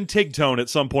 Maybe even Tigtone at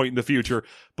some point in the future.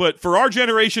 But for our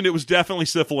generation, it was definitely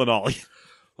Syphil and Ollie.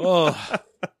 Oh.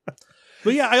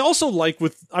 But yeah, I also like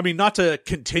not to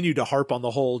continue to harp on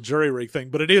the whole jury rig thing,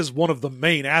 but it is one of the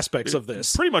main aspects of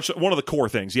this. Pretty much one of the core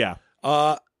things, yeah.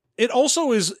 It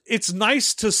also is, it's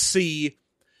nice to see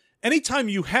anytime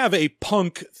you have a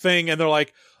punk thing and they're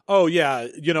like, oh yeah,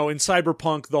 in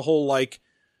Cyberpunk, the whole like,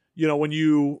 when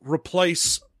you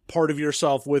replace part of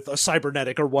yourself with a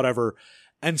cybernetic or whatever,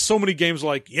 and so many games are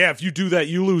like, yeah, if you do that,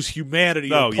 you lose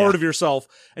humanity or part of yourself.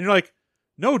 And you're like,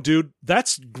 no, dude,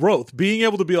 that's growth. Being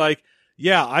able to be like,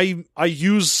 yeah, I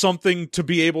use something to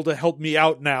be able to help me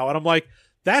out now. And I'm like,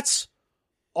 that's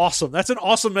awesome. That's an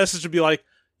awesome message to be like,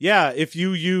 yeah, if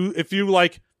you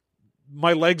like,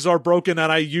 my legs are broken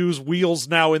and I use wheels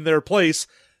now in their place,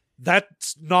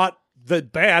 that's not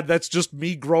that bad. That's just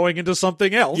me growing into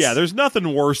something else. Yeah, there's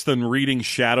nothing worse than reading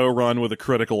Shadowrun with a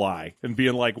critical eye and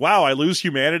being like, wow, I lose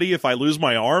humanity if I lose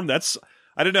my arm? I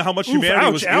didn't know how much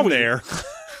humanity was in there.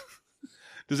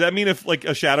 Does that mean if like a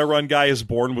Shadowrun guy is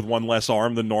born with one less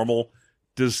arm than normal,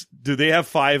 do they have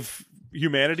 5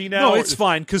 humanity now? No, it's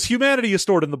fine, because humanity is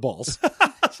stored in the balls.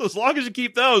 So as long as you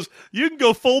keep those, you can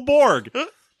go full Borg.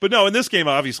 But no, in this game,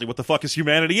 obviously, what the fuck is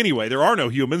humanity anyway? There are no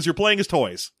humans. You're playing as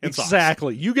toys.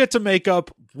 Exactly. You get to make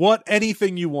up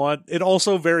anything you want. It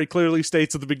also very clearly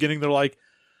states at the beginning, they're like,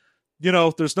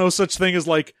 there's no such thing as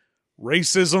like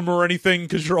racism or anything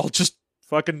because you're all just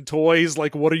fucking toys.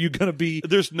 Like, what are you going to be?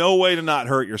 There's no way to not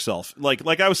hurt yourself.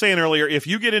 Like I was saying earlier, if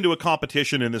you get into a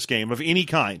competition in this game of any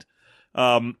kind,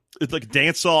 it's like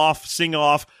dance off, sing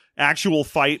off, actual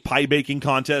fight, pie baking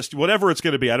contest, whatever it's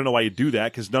going to be. I don't know why you do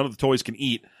that because none of the toys can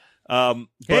eat.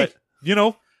 But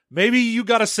maybe you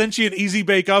got a sentient easy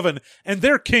bake oven and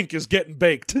their kink is getting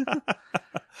baked.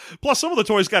 Plus, some of the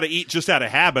toys got to eat just out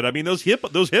of habit. I mean, those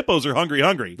hippos are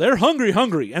hungry. They're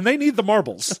hungry, and they need the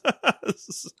marbles.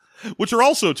 Which are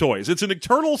also toys. It's an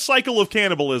eternal cycle of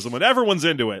cannibalism, and everyone's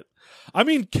into it. I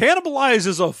mean, cannibalize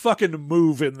is a fucking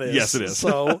move in this. Yes, it is.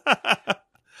 So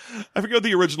I forget what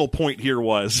the original point here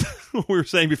was. We were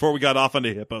saying before we got off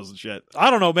onto hippos and shit.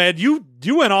 I don't know, man. You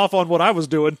went off on what I was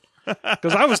doing.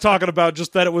 Because I was talking about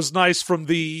just that it was nice from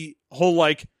the whole,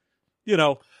 like,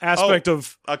 aspect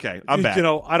of... Okay, I'm back.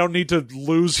 I don't need to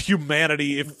lose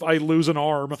humanity if I lose an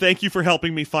arm. Thank you for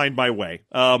helping me find my way.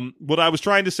 What I was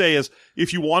trying to say is,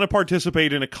 if you want to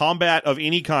participate in a combat of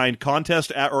any kind,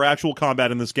 contest or actual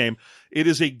combat in this game, it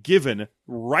is a given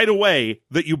right away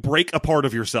that you break a part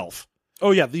of yourself.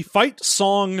 Oh, yeah. The fight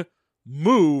song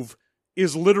move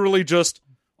is literally just,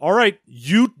 all right,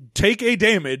 you take a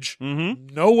damage,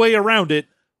 no way around it,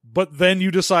 but then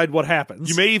you decide what happens.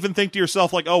 You may even think to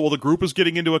yourself, like, oh, well, the group is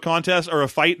getting into a contest or a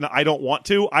fight and I don't want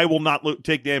to. I will not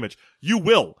take damage. You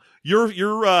will. Your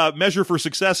measure for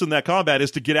success in that combat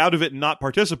is to get out of it and not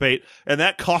participate, and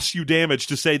that costs you damage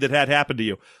to say that had happened to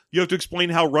you. You have to explain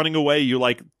how running away you,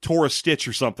 like, tore a stitch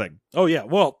or something. Oh, yeah.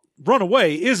 Well, run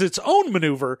away is its own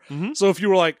maneuver. So if you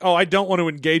were like, oh, I don't want to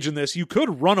engage in this, you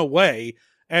could run away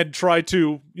and try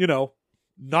to,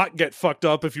 not get fucked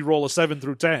up if you roll a 7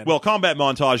 through 10. Well, combat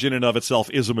montage in and of itself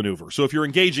is a maneuver. So if you're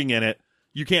engaging in it,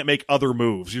 you can't make other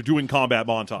moves. You're doing combat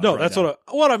montage. No, right that's now.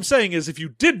 what I'm saying is if you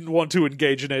didn't want to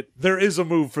engage in it, there is a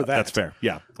move for that. That's fair.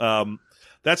 Yeah.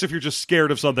 That's if you're just scared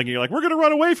of something and you're like, we're going to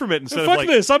run away from it instead Fuck of like,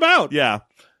 this, I'm out. yeah.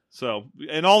 So,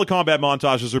 and all the combat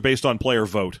montages are based on player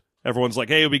vote. Everyone's like,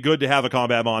 hey, it'd be good to have a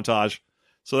combat montage.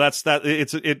 So that's that.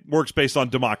 It works based on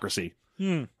democracy.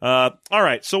 All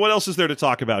right. So what else is there to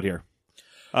talk about here?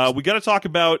 We got to talk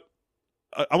about.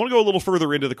 I want to go a little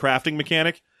further into the crafting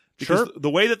mechanic. Because the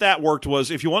way that worked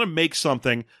was if you want to make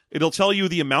something, it'll tell you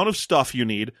the amount of stuff you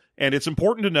need. And it's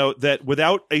important to note that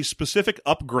without a specific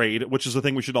upgrade, which is the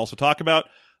thing we should also talk about,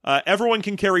 everyone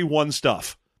can carry one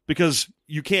stuff. Because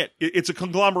you can't, it's a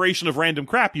conglomeration of random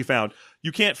crap you found.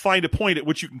 You can't find a point at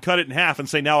which you can cut it in half and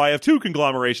say, now I have 2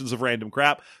 conglomerations of random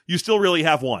crap. You still really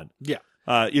have one. Yeah.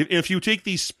 If you take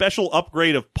the special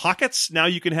upgrade of pockets, now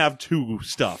you can have 2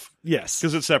 stuff. Yes.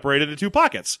 Because it's separated into 2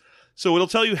 pockets. So it'll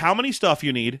tell you how many stuff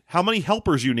you need, how many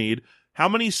helpers you need, how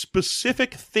many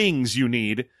specific things you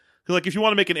need. Like if you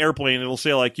want to make an airplane, it'll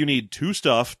say like you need 2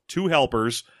 stuff, 2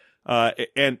 helpers,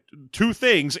 and 2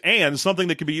 things, and something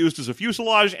that can be used as a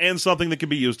fuselage and something that can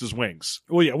be used as wings.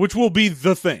 Well, yeah, which will be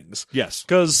the things. Yes.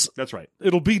 Because that's right.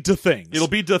 It'll be the things. It'll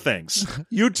be the things.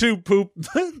 YouTube poop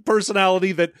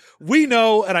personality that we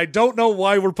know, and I don't know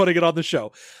why we're putting it on the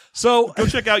show. So go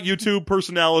check out YouTube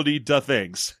personality the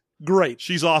things. Great.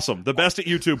 She's awesome. The best at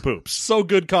YouTube poops. So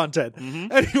good content.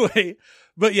 Anyway,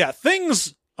 but yeah,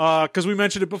 things, because we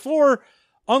mentioned it before,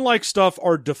 unlike stuff,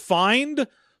 are defined.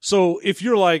 So if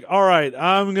you're like, all right,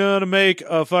 I'm going to make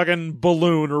a fucking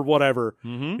balloon or whatever,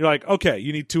 you're like, okay,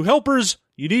 you need 2 helpers,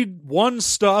 you need 1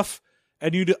 stuff,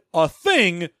 and you need a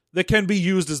thing that can be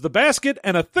used as the basket,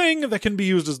 and a thing that can be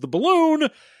used as the balloon,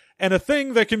 and a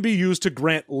thing that can be used to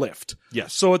grant lift.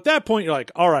 Yes. So at that point, you're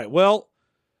like, all right, well,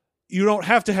 you don't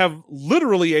have to have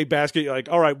literally a basket. You're like,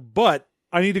 all right, but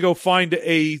I need to go find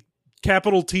a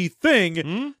capital T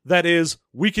thing that is,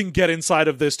 we can get inside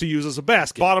of this to use as a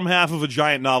basket. Bottom half of a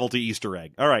giant novelty Easter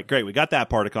egg. All right, great. We got that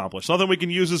part accomplished. Something we can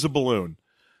use as a balloon.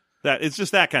 It's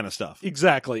just that kind of stuff.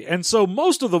 Exactly. And so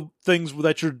most of the things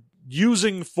that you're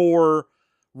using for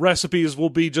recipes will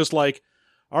be just like,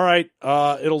 all right,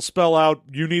 it'll spell out,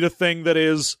 you need a thing that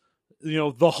is,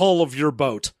 the hull of your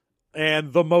boat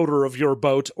and the motor of your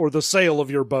boat or the sail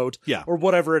of your boat, or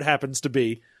whatever it happens to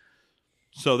be.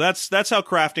 So that's how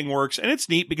crafting works, and it's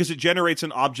neat because it generates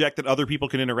an object that other people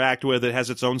can interact with. It has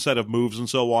its own set of moves and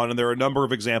so on, and there are a number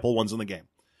of example ones in the game.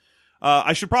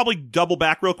 I should probably double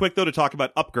back real quick, though, to talk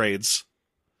about upgrades,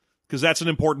 because that's an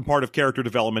important part of character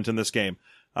development in this game.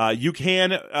 You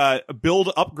can build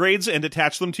upgrades and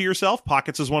attach them to yourself.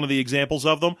 Pockets is one of the examples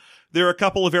of them. There are a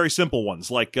couple of very simple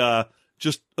ones, like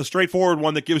just a straightforward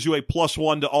one that gives you a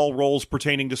 +1 to all rolls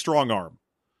pertaining to strong arm.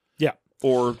 Yeah.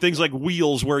 Or things like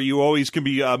wheels, where you always can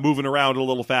be moving around a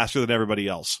little faster than everybody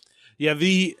else. Yeah,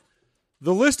 the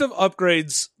list of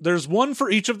upgrades, there's one for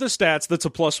each of the stats that's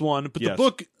a +1, but the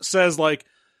book says, like,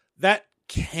 that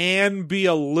can be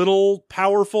a little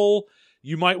powerful.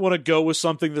 You might want to go with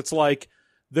something that's like,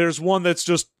 there's one that's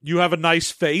just, you have a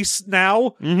nice face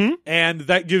now, and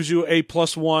that gives you a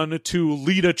 +1 to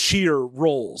lead a cheer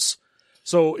rolls.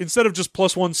 So instead of just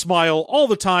 +1 smile all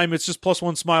the time, it's just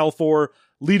 +1 smile for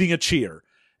leading a cheer.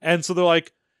 And so they're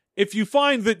like, if you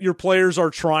find that your players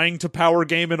are trying to power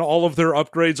game and all of their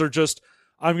upgrades are just,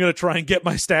 I'm going to try and get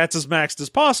my stats as maxed as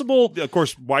possible. Of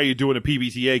course, why are you doing a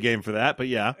PBTA game for that? But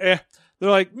yeah. They're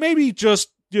like, maybe just,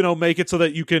 make it so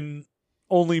that you can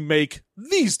only make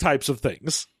these types of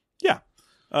things. Yeah.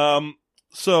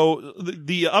 So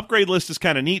the upgrade list is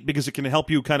kind of neat because it can help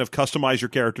you kind of customize your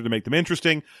character to make them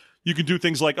interesting. You can do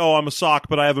things like, oh, I'm a sock,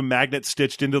 but I have a magnet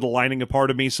stitched into the lining of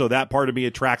part of me, so that part of me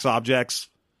attracts objects,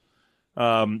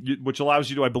 which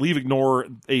allows you to, I believe, ignore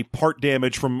a part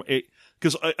damage from a...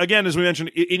 Because, again, as we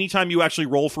mentioned, anytime you actually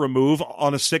roll for a move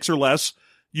on a 6 or less,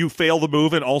 you fail the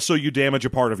move and also you damage a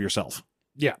part of yourself.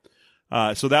 Yeah.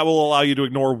 So that will allow you to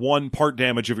ignore 1 part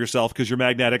damage of yourself because you're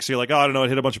magnetic, so you're like, oh, I don't know, it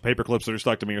hit a bunch of paper clips that are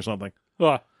stuck to me or something.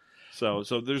 So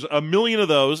there's a million of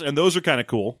those, and those are kind of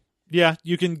cool. Yeah,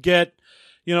 you can get,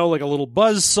 like a little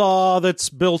buzz saw that's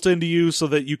built into you so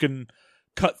that you can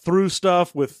cut through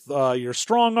stuff with your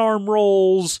strong arm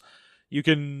rolls. You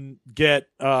can get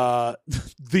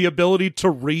the ability to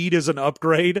read as an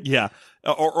upgrade. Yeah.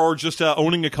 Or just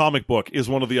owning a comic book is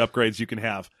one of the upgrades you can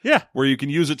have. Yeah. Where you can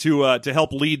use it to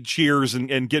help lead cheers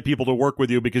and get people to work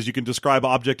with you because you can describe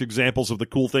object examples of the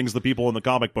cool things the people in the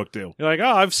comic book do. You're like,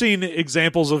 oh, I've seen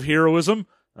examples of heroism.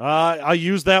 I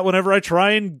use that whenever I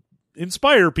try and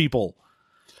inspire people.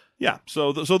 Yeah,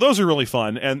 so those are really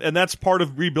fun, and that's part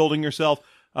of rebuilding yourself.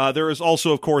 There is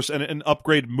also, of course, an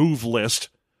upgrade move list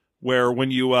where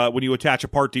when you attach a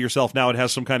part to yourself, now it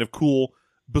has some kind of cool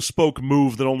bespoke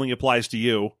move that only applies to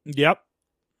you. Yep.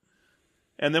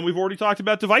 And then we've already talked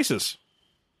about devices.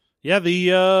 Yeah,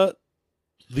 the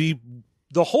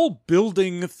whole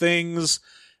building things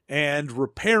and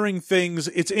repairing things,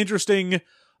 it's interesting,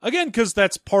 again, because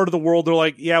that's part of the world. They're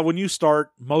like, yeah, when you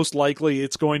start, most likely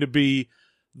it's going to be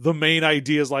the main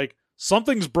idea is like,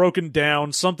 something's broken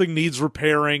down, something needs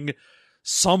repairing,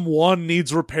 someone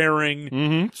needs repairing.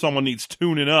 Mm-hmm. Someone needs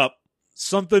tuning up.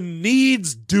 Something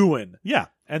needs doing. Yeah.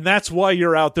 And that's why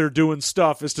you're out there doing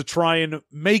stuff, is to try and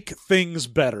make things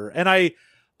better. And I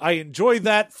enjoy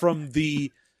that from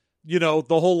the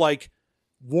whole like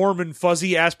warm and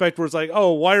fuzzy aspect where it's like,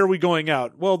 oh, why are we going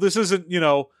out? Well, this isn't,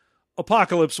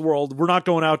 apocalypse world. We're not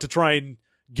going out to try and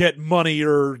get money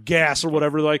or gas or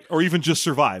whatever, like, or even just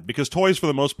survive, because toys for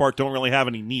the most part don't really have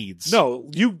any needs. No,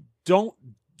 you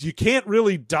can't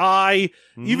really die.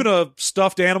 Mm-hmm. Even a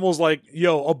stuffed animal's like,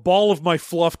 a ball of my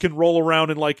fluff can roll around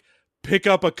and like pick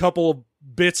up a couple of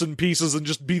bits and pieces and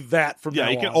just be that from now on.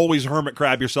 Yeah, you can always hermit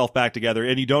crab yourself back together,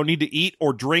 and you don't need to eat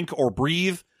or drink or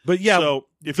breathe. But yeah, so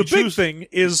if the you choose... big thing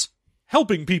is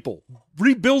helping people,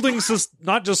 rebuilding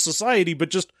not just society, but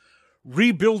just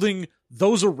rebuilding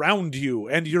those around you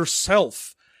and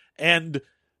yourself and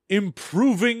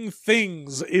improving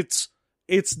things. It's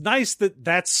nice that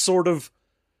that's sort of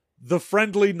the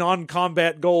friendly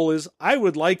non-combat goal is, I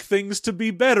would like things to be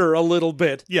better a little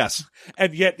bit. Yes.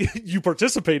 And yet you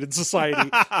participate in society.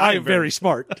 I am very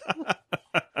smart.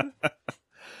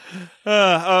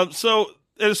 So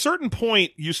at a certain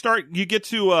point, you get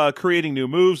to creating new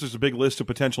moves. There's a big list of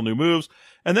potential new moves.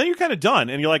 And then you're kind of done.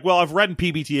 And you're like, well, I've read in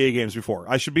PBTA games before.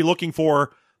 I should be looking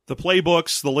for the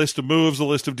playbooks, the list of moves, the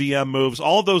list of DM moves.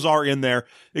 All of those are in there,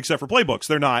 except for playbooks.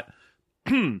 They're not.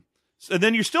 And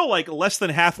then you're still like less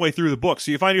than halfway through the book. So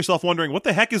you find yourself wondering, what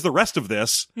the heck is the rest of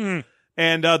this? And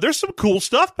there's some cool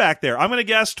stuff back there. I'm going to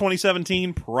guess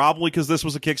 2017, probably because this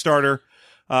was a Kickstarter.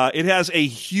 It has a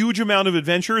huge amount of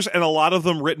adventures, and a lot of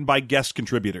them written by guest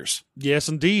contributors. Yes,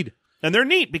 indeed. And they're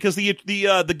neat because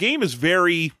the game is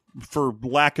very, for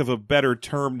lack of a better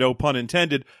term, no pun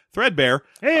intended, threadbare.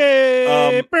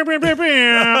 Hey!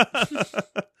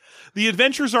 The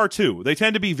adventures are too. They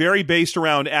tend to be very based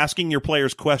around asking your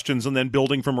players questions and then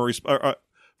building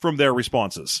from their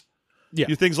responses. Yeah.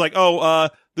 Things like,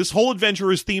 this whole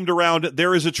adventure is themed around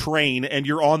there is a train and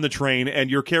you're on the train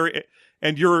and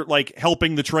you're like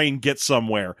helping the train get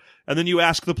somewhere. And then you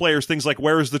ask the players things like,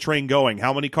 where is the train going?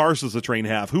 How many cars does the train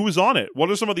have? Who is on it?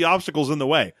 What are some of the obstacles in the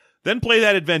way? Then play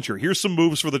that adventure. Here's some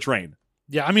moves for the train.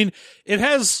 Yeah, I mean, it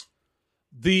has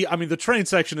the train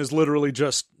section is literally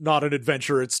just not an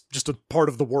adventure. It's just a part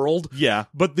of the world. Yeah.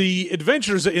 But the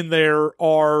adventures in there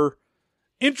are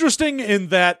interesting in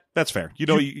that... That's fair.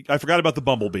 I forgot about the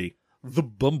Bumblebee. The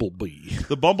Bumblebee.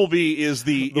 The Bumblebee is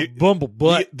the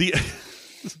Bumblebutt.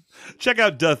 Check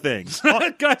out the Things.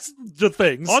 Guys, the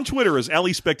Things. On Twitter is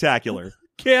Ellie Spectacular.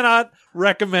 Cannot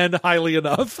recommend highly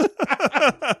enough.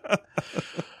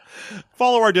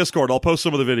 Follow our Discord. I'll post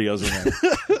some of the videos in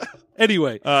there.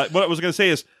 Anyway. What I was going to say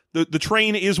is the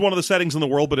train is one of the settings in the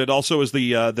world, but it also is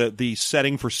the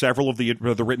setting for several of the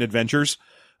written adventures.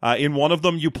 In one of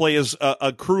them, you play as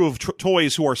a crew of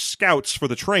toys who are scouts for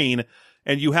the train,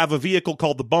 and you have a vehicle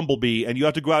called the Bumblebee, and you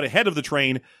have to go out ahead of the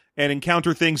train and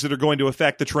encounter things that are going to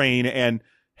affect the train and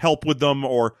help with them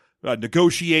or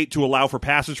negotiate to allow for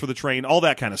passage for the train, all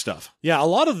that kind of stuff. Yeah, a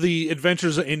lot of the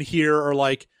adventures in here are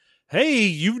like, hey,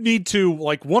 you need to,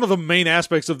 like, one of the main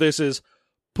aspects of this is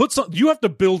you have to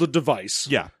build a device.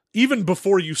 Yeah. Even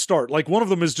before you start. Like, one of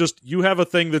them is just, you have a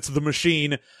thing that's the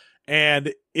machine,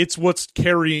 and it's what's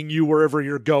carrying you wherever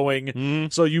you're going.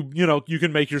 Mm. So you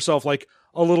can make yourself like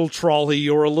a little trolley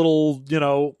or a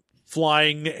little,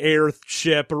 flying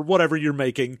airship or whatever you're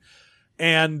making.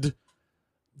 And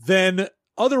then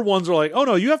other ones are like, oh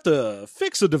no, you have to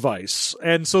fix a device.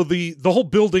 And so the whole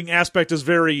building aspect is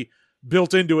very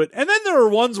built into it. And then there are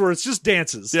ones where it's just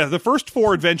dances. Yeah, the first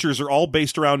 4 adventures are all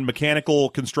based around mechanical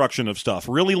construction of stuff,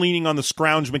 really leaning on the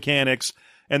scrounge mechanics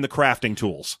and the crafting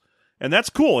tools. And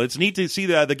that's cool. It's neat to see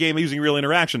the game using real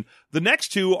interaction. The next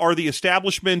 2 are the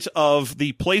establishment of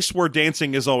the place where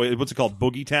dancing is always, what's it called,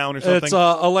 Boogie Town or something? It's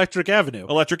Electric Avenue.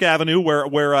 Electric Avenue,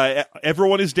 where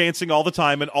everyone is dancing all the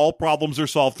time and all problems are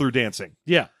solved through dancing.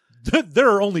 Yeah. There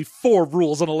are only 4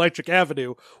 rules on Electric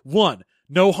Avenue. 1,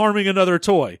 no harming another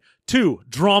toy. 2,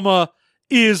 drama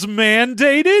is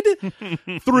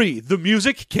mandated. 3, the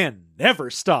music can never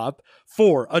stop.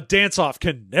 4, a dance-off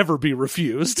can never be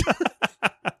refused.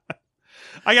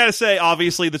 I gotta say,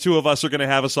 obviously, the two of us are going to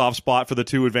have a soft spot for the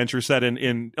 2 adventures set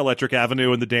in Electric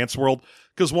Avenue in the dance world,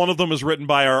 because one of them is written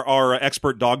by our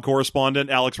expert dog correspondent,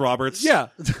 Alex Roberts. Yeah.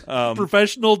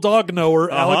 Professional dog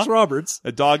knower, Alex Roberts.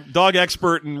 A dog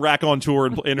expert and raconteur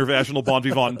and international bon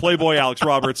vivant and playboy, Alex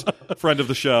Roberts, friend of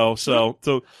the show. So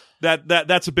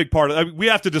that's a big part of it. We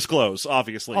have to disclose,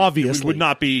 obviously. It would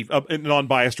not be a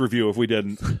non-biased review if we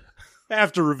didn't.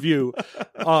 Have to review.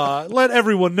 Let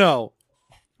everyone know.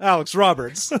 Alex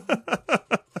Roberts,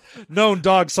 known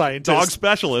dog scientist. Dog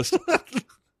specialist.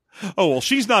 Oh, well,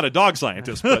 she's not a dog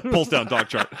scientist, but pulls down dog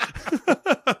chart.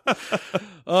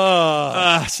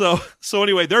 So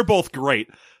anyway, they're both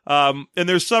great. And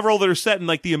there's several that are set in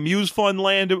like the Amuse Fun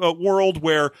Land world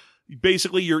where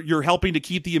basically you're helping to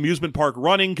keep the amusement park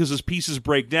running because as pieces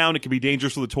break down, it can be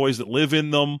dangerous for the toys that live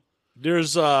in them.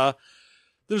 There's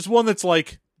one that's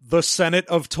like the Senate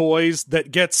of Toys that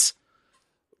gets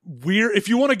weird. If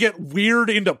you want to get weird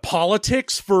into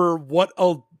politics for what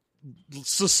a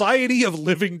society of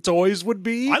living toys would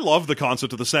be. I love the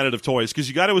concept of the Senate of Toys because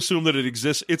you got to assume that it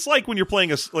exists. It's like when you're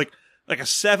playing a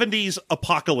 70s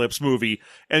apocalypse movie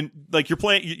and like you're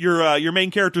playing your main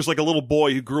character is like a little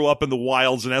boy who grew up in the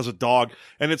wilds and has a dog,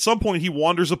 and at some point he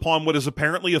wanders upon what is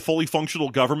apparently a fully functional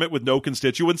government with no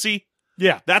constituency.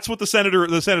 Yeah, that's what the Senate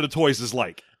of Toys is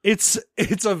like. It's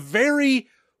a very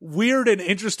weird and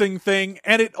interesting thing,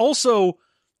 and it also,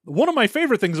 one of my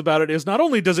favorite things about it is not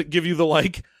only does it give you the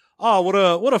like, what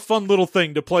a fun little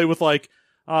thing to play with, like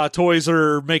toys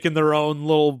are making their own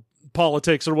little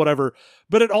politics or whatever,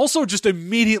 but it also just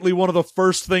immediately, one of the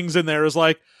first things in there is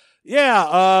like,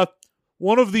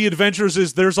 one of the adventures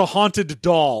is there's a haunted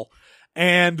doll,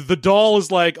 and the doll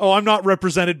is like, oh, I'm not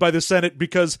represented by the Senate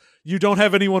because you don't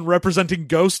have anyone representing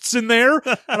ghosts in there.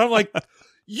 And I'm like,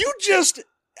 you just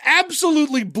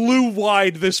absolutely blew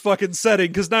wide this fucking setting,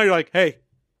 because now you're like, hey,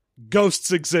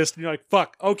 ghosts exist, and you're like,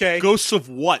 fuck, okay. Ghosts of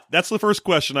what? That's the first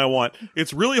question I want.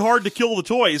 It's really hard to kill the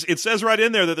toys. It says right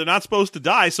in there that they're not supposed to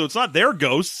die, so it's not their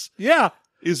ghosts. Yeah.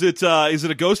 Is it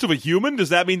a ghost of a human? Does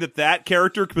that mean that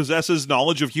character possesses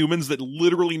knowledge of humans that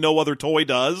literally no other toy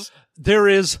does? There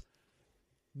is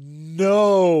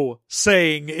no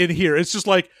saying in here. It's just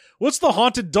like, what's the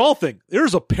haunted doll thing?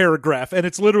 There's a paragraph, and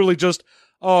it's literally just,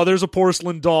 oh, there's a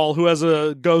porcelain doll who has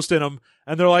a ghost in him.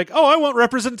 And they're like, oh, I want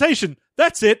representation.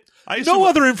 That's it. No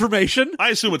other information. I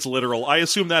assume it's literal. I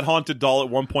assume that haunted doll at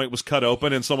one point was cut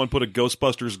open and someone put a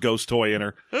Ghostbusters ghost toy in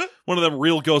her. One of them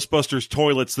real Ghostbusters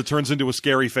toilets that turns into a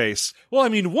scary face. Well, I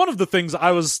mean, one of the things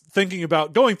I was thinking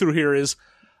about going through here is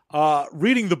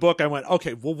reading the book. I went,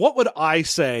 okay, well, what would I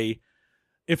say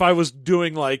if I was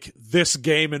doing like this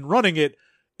game and running it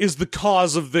is the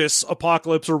cause of this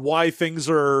apocalypse, or why things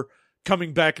are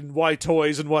coming back and why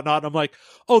toys and whatnot. And I'm like,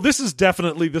 oh, this is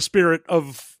definitely the spirit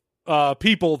of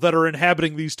people that are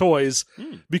inhabiting these toys,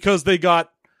 because they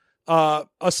got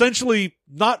essentially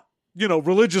not,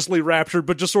 religiously raptured,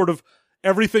 but just sort of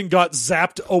everything got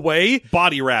zapped away.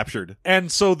 Body raptured.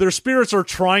 And so their spirits are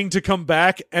trying to come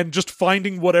back and just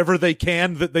finding whatever they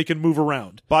can that they can move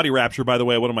around. Body Rapture, by the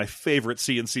way, one of my favorite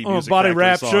CNC music Body Factory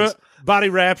Rapture. songs. Body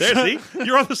Rapture. There, see?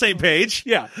 You're on the same page.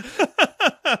 Yeah.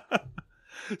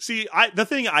 See, the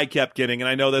thing I kept getting, and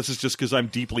I know this is just because I'm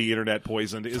deeply internet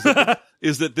poisoned, is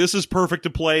that this is perfect to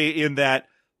play in that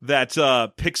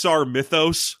Pixar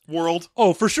mythos world.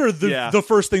 Oh, for sure. The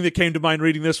first thing that came to mind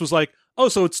reading this was like, oh,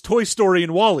 so it's Toy Story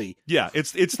and WALL-E. Yeah,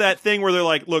 it's that thing where they're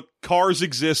like, look, Cars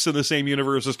exists in the same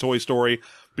universe as Toy Story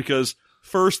because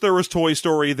first there was Toy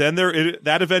Story, then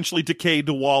that eventually decayed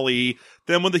to WALL-E.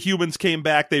 Then when the humans came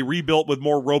back, they rebuilt with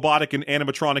more robotic and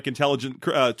animatronic intelligent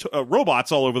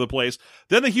robots all over the place.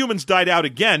 Then the humans died out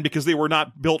again because they were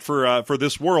not built for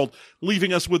this world,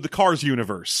 leaving us with the Cars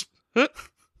universe.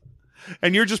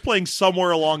 And you're just playing somewhere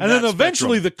along that And then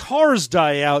eventually spectrum. the cars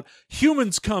die out,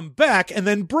 humans come back, and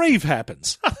then Brave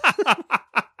happens.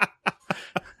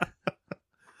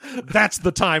 That's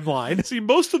the timeline. See,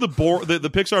 most of the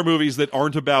Pixar movies that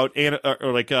aren't about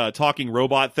talking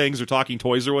robot things or talking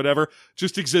toys or whatever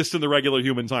just exist in the regular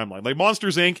human timeline. Like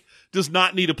Monsters, Inc. does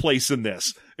not need a place in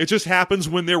this. It just happens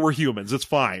when there were humans. It's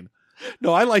fine.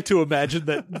 No, I like to imagine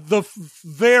that the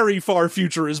very far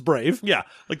future is Brave. Yeah,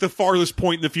 like the farthest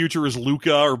point in the future is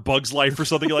Luca or Bug's Life or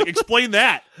something. You're like, explain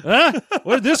that. Huh?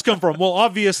 Where did this come from? Well,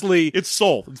 obviously... It's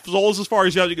Seoul. Seoul is as far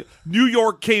as you go. New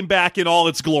York came back in all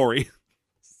its glory.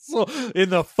 So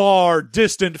in the far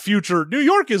distant future, New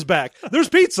York is back. There's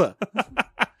pizza.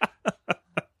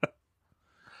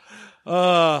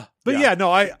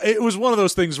 It was one of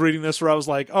those things reading this where I was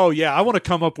like, oh yeah, I want to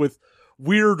come up with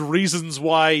weird reasons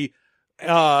why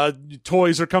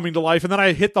toys are coming to life, and then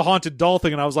I hit the haunted doll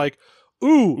thing, and I was like,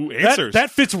 ooh, answers.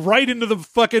 that fits right into the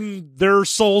fucking their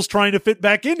souls trying to fit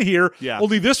back in here. Yeah.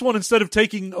 Only this one, instead of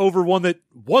taking over one that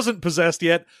wasn't possessed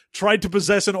yet, tried to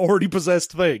possess an already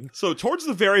possessed thing. So towards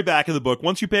the very back of the book,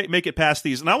 once you make it past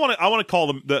these, and I want to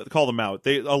call them out.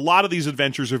 A lot of these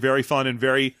adventures are very fun and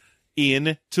very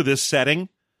in to this setting.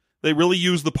 They really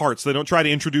use the parts. They don't try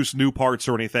to introduce new parts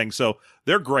or anything, so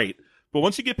they're great. But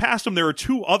once you get past them, there are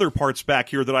two other parts back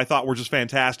here that I thought were just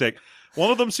fantastic. One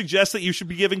of them suggests that you should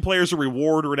be giving players a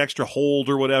reward or an extra hold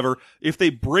or whatever if they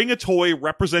bring a toy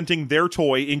representing their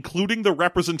toy, including the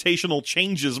representational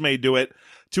changes made to it,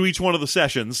 to each one of the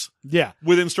sessions. Yeah.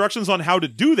 With instructions on how to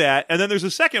do that. And then there's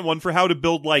a second one for how to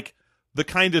build, like, the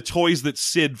kind of toys that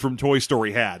Sid from Toy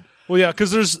Story had. Well, yeah,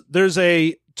 because there's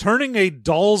a turning a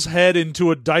doll's head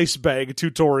into a dice bag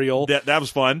tutorial. That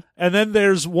was fun. And then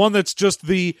there's one that's just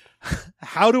the,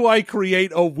 how do I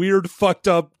create a weird fucked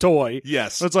up toy?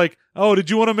 Yes. So it's like, oh, did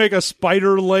you want to make a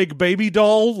spider leg baby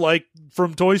doll like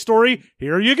from Toy Story?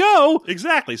 Here you go.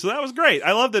 Exactly. So that was great.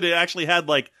 I love that it actually had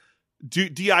like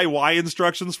DIY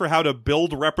instructions for how to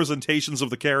build representations of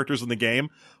the characters in the game.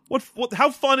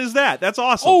 How fun is that? That's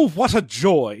awesome. Oh, what a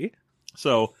joy.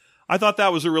 So I thought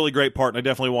that was a really great part, and I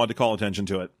definitely wanted to call attention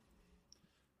to it.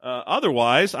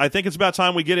 Otherwise, I think it's about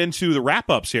time we get into the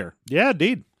wrap-ups here. Yeah,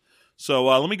 indeed. So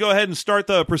let me go ahead and start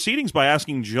the proceedings by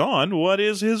asking John what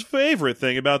is his favorite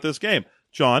thing about this game.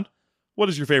 John, what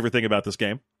is your favorite thing about this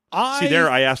game? See there,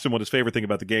 I asked him what his favorite thing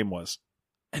about the game was.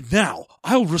 And now,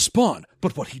 I'll respond,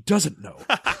 but what he doesn't know.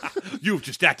 You've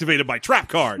just activated my trap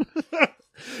card.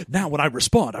 Now when I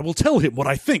respond, I will tell him what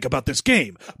I think about this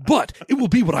game, but it will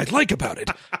be what I like about it.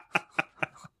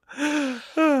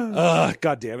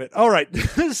 God damn it. All right.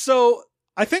 So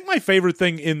I think my favorite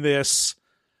thing in this,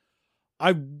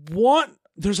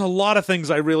 there's a lot of things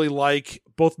I really like,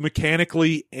 both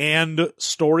mechanically and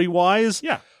story-wise.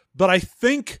 Yeah. But I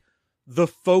think the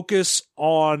focus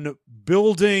on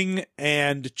building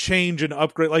and change and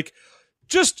upgrade, like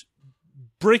just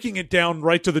breaking it down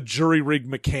right to the jury rig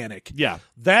mechanic. Yeah.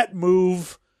 That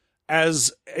move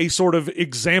as a sort of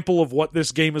example of what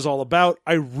this game is all about,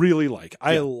 I really like.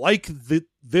 I like that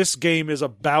this game is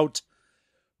about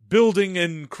building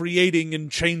and creating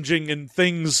and changing and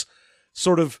things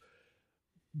sort of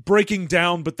breaking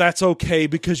down, but that's okay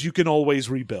because you can always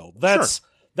rebuild.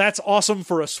 That's awesome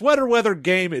for a sweater weather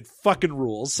game. It fucking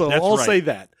rules. So I'll say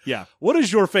that. Yeah. What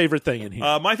is your favorite thing in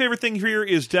here? My favorite thing here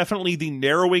is definitely the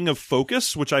narrowing of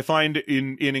focus, which I find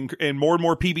in more and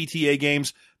more PBTA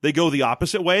games, they go the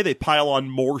opposite way. They pile on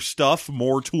more stuff,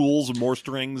 more tools, and more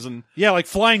strings. And yeah, like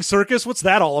Flying Circus. What's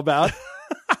that all about?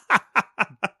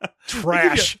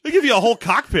 Trash. They give you a whole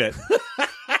cockpit.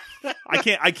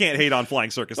 I can't hate on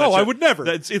Flying Circus. I would never.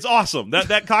 It's awesome.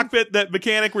 That cockpit, that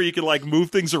mechanic where you can like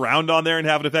move things around on there and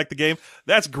have it affect the game.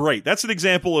 That's great. That's an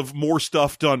example of more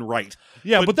stuff done right.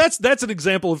 Yeah, but that's an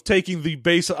example of taking the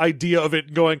base idea of it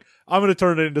and going, I'm going to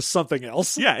turn it into something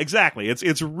else. Yeah, exactly.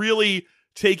 It's really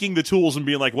taking the tools and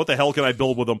being like, what the hell can I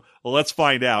build with them? Well, let's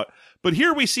find out. But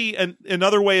here we see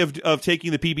another way of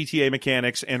taking the PBTA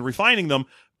mechanics and refining them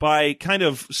by kind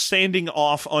of sanding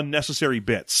off unnecessary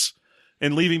bits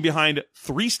and leaving behind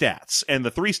 3 stats. And the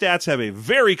 3 stats have a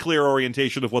very clear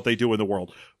orientation of what they do in the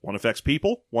world. One affects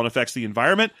people, one affects the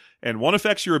environment, and one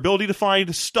affects your ability to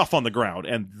find stuff on the ground.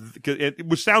 And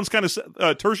which sounds kind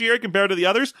of tertiary compared to the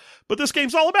others, but this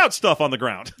game's all about stuff on the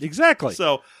ground. Exactly.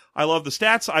 So I love the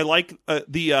stats. I like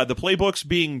the playbooks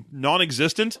being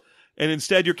non-existent. And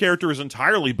instead, your character is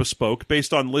entirely bespoke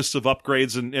based on lists of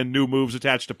upgrades and new moves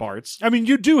attached to parts. I mean,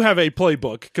 you do have a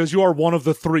playbook because you are one of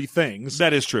the 3 things.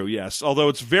 That is true, yes. Although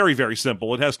it's very, very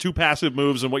simple. It has 2 passive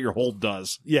moves and what your hold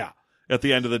does. Yeah. At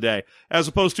the end of the day, as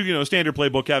opposed to standard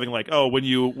playbook having like, oh, when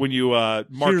you mark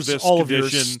Here's this all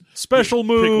condition, of your special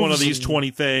moves, pick one of these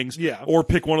 20 things, yeah, or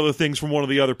pick one of the things from one of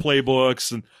the other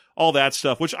playbooks and all that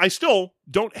stuff, which I still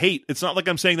don't hate. It's not like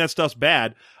I'm saying that stuff's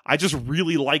bad. I just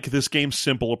really like this game's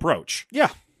simple approach. Yeah.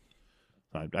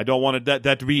 I don't want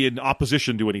that to be in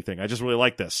opposition to anything. I just really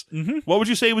like this. Mm-hmm. What would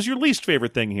you say was your least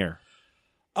favorite thing here?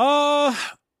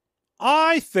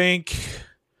 I think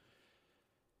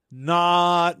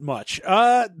not much.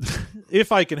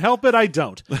 If I can help it, I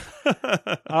don't.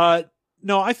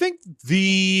 No, I think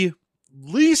the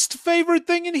least favorite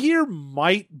thing in here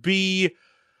might be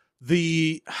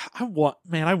I want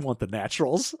the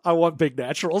naturals. I want big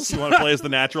naturals. You want to play as the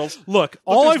naturals? Look,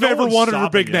 all I've ever wanted are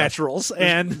big naturals,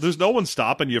 and there's no one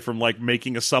stopping you from like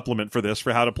making a supplement for this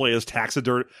for how to play as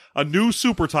a new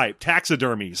super type,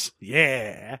 taxidermies.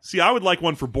 Yeah. See, I would like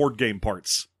one for board game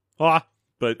parts.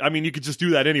 But, I mean, you could just do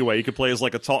that anyway. You could play as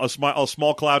like a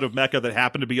small cloud of mecha that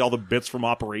happened to be all the bits from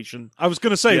Operation. I was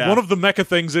going to say, one of the mecha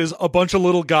things is a bunch of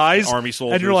little guys. Army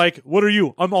soldiers. And you're like, what are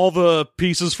you? I'm all the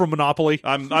pieces from Monopoly.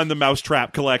 I'm the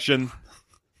Mousetrap collection.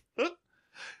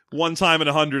 One time in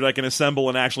 100 I can assemble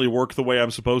and actually work the way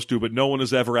I'm supposed to, but no one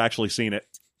has ever actually seen it.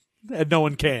 And no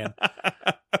one can.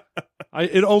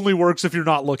 It only works if you're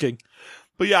not looking.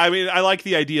 But yeah, I mean, I like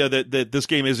the idea that this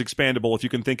game is expandable if you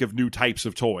can think of new types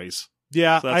of toys.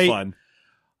 Yeah, So that's fun.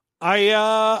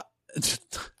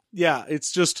 Yeah,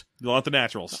 it's just You want the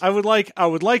naturals. I would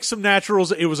like some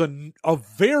naturals. It was a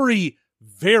very,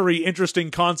 very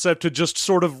interesting concept to just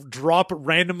sort of drop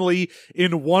randomly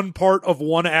in one part of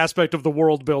one aspect of the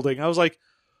world building. I was like,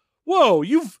 whoa,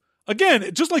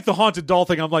 again, just like the haunted doll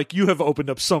thing, I'm like, you have opened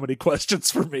up so many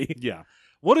questions for me. Yeah.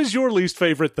 What is your least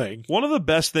favorite thing? One of the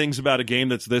best things about a game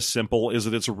that's this simple is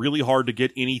that it's really hard to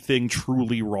get anything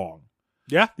truly wrong.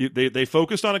 Yeah. They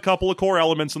focused on a couple of core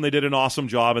elements and they did an awesome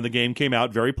job, and the game came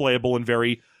out very playable and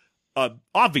very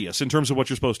obvious in terms of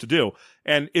what you're supposed to do.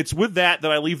 And it's with that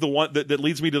I leave the one that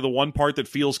leads me to the one part that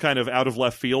feels kind of out of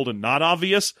left field and not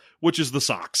obvious, which is the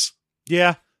socks.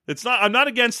 Yeah. I'm not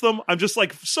against them. I'm just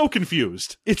like so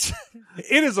confused. It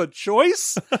is a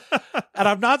choice. And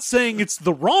I'm not saying it's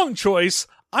the wrong choice.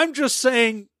 I'm just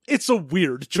saying it's a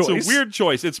weird choice. It's a weird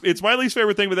choice. It's my least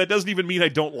favorite thing, but that doesn't even mean I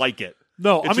don't like it.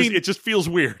 No, it just feels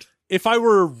weird. If I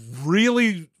were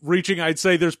really reaching, I'd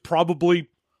say there's probably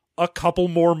a couple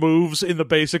more moves in the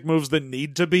basic moves that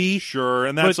need to be. Sure,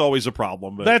 and that's always a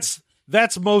problem. But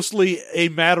that's mostly a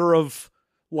matter of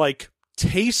like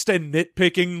taste and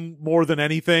nitpicking more than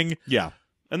anything. Yeah.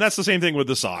 And that's the same thing with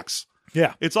the socks.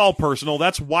 Yeah. It's all personal.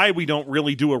 That's why we don't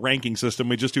really do a ranking system.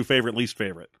 We just do favorite, least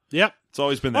favorite. Yep. It's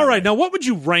always been that All right, way. now what would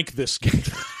you rank this game?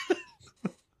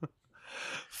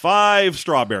 5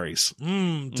 strawberries.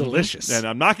 Delicious. And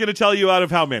I'm not going to tell you out of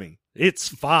how many. It's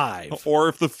 5. Or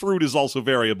if the fruit is also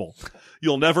variable.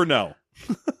 You'll never know.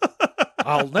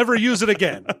 I'll never use it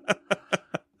again.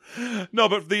 No,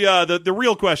 but the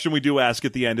real question we do ask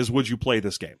at the end is, would you play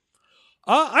this game?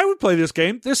 I would play this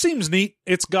game. This seems neat.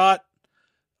 It's got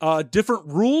different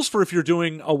rules for if you're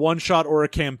doing a one-shot or a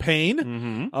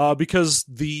campaign, because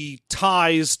the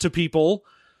ties to people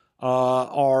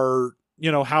are,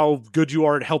 how good you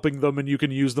are at helping them, and you can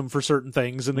use them for certain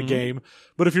things in the game.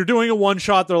 But if you're doing a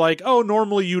one-shot, they're like, oh,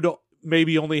 normally you'd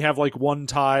maybe only have like one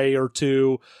tie or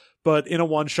two, but in a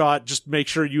one-shot, just make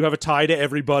sure you have a tie to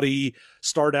everybody.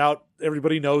 Start out,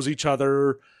 everybody knows each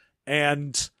other,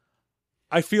 and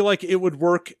I feel like it would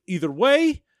work either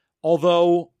way,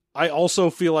 although I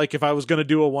also feel like if I was going to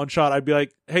do a one-shot, I'd be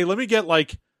like, hey, let me get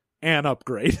like an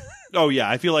upgrade. Oh, yeah.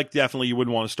 I feel like definitely you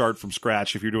wouldn't want to start from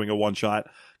scratch if you're doing a one-shot,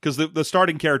 because the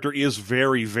starting character is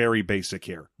very, very basic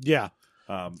here. Yeah.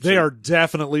 They are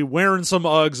definitely wearing some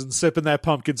Uggs and sipping that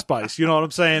pumpkin spice. You know what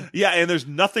I'm saying? Yeah, and there's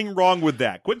nothing wrong with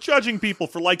that. Quit judging people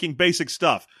for liking basic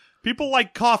stuff. People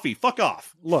like coffee. Fuck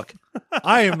off. Look,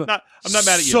 I'm not mad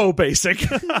at you. So basic.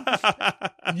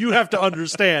 You have to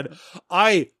understand.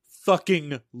 I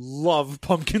fucking love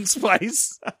pumpkin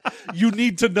spice. You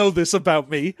need to know this about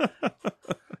me.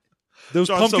 Those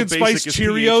John's pumpkin so spice basic, his pH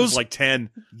Cheerios. is like 10.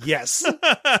 Yes.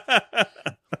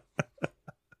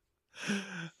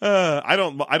 I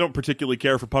don't particularly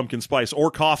care for pumpkin spice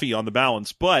or coffee on the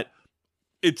balance, but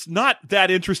it's not that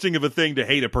interesting of a thing to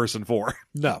hate a person for.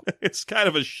 No. It's kind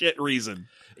of a shit reason.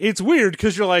 It's weird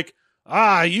because you're like,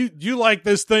 you like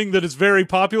this thing that is very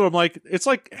popular. I'm like, it's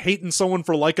like hating someone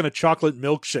for liking a chocolate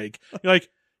milkshake. You're like,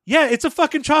 yeah, it's a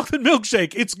fucking chocolate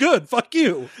milkshake. It's good. Fuck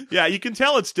you. Yeah, you can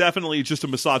tell it's definitely just a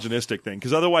misogynistic thing,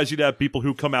 because otherwise you'd have people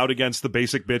who come out against the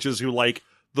basic bitches who like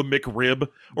the McRib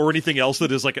or anything else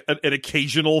that is like an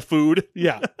occasional food.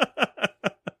 Yeah.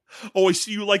 Oh, I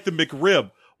see you like the McRib.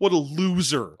 What a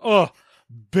loser. Oh,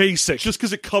 basic. Just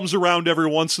because it comes around every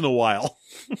once in a while.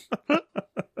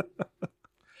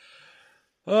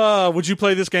 Would you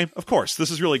play this game? Of course. This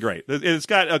is really great. It's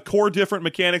got a core different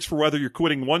mechanics for whether you're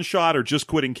quitting one shot or just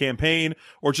quitting campaign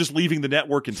or just leaving the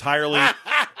network entirely.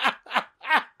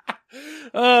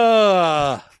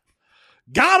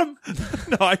 Got him.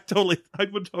 No, I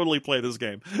would totally play this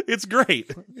game. It's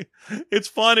great. It's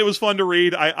fun. It was fun to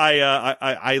read.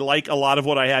 I like a lot of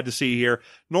what I had to see here.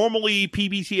 Normally,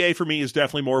 PBTA for me is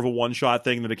definitely more of a one-shot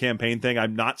thing than a campaign thing.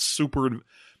 I'm not super,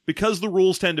 because the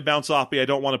rules tend to bounce off me, I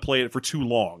don't want to play it for too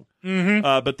long.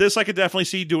 But this I could definitely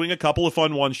see doing a couple of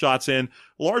fun one-shots in,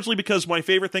 largely because my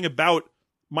favorite thing about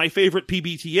my favorite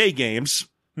PBTA games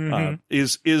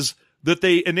is that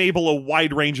they enable a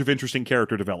wide range of interesting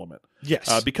character development.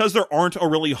 Yes. Because there aren't a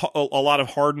lot of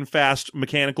hard and fast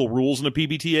mechanical rules in a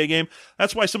PBTA game,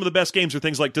 that's why some of the best games are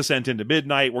things like Descent into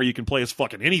Midnight, where you can play as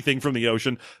fucking anything from the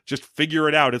ocean. Just figure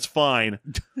it out. It's fine.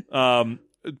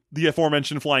 The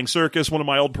aforementioned Flying Circus, one of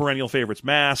my old perennial favorites,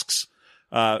 Masks,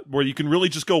 where you can really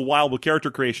just go wild with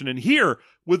character creation. And here,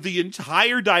 with the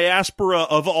entire diaspora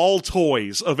of all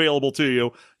toys available to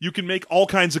you, you can make all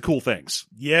kinds of cool things.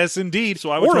 Yes, indeed. So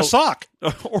I would or a sock.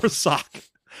 Or a sock.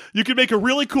 You can make a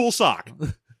really cool sock.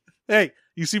 Hey,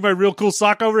 you see my real cool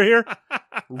sock over here?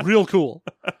 Real cool.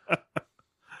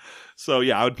 So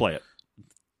yeah, I would play it.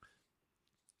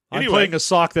 I'm playing a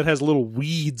sock that has little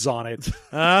weeds on it.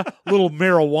 Little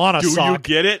marijuana sock. Do you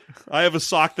get it? I have a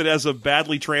sock that has a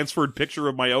badly transferred picture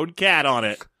of my own cat on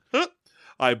it.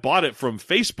 I bought it from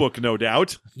Facebook, no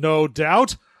doubt. No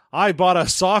doubt. I bought a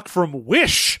sock from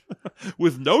Wish.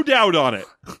 With no doubt on it.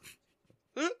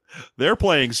 They're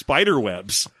playing spider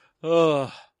webs. There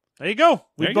you go.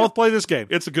 We both play this game.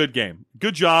 It's a good game.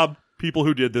 Good job, people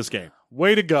who did this game.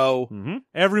 Way to go. Mm-hmm.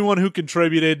 Everyone who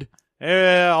contributed,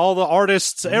 all the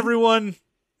artists, everyone.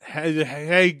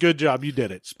 Hey, good job. You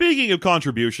did it. Speaking of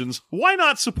contributions, why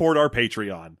not support our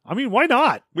Patreon? I mean, why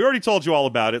not? We already told you all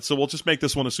about it, so we'll just make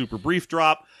this one a super brief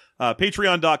drop.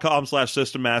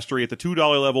 Patreon.com/System Mastery. At the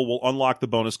 $2 level, we'll unlock the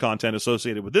bonus content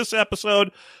associated with this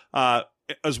episode,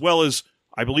 as well as,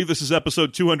 I believe this is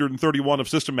episode 231 of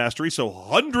System Mastery, so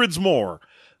hundreds more.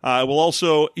 We'll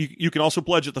also, you can also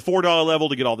pledge at the $4 level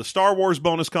to get all the Star Wars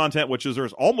bonus content, which is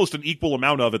there's almost an equal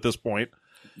amount of at this point.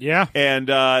 Yeah. And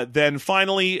then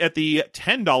finally, at the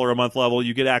 $10 a month level,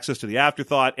 you get access to the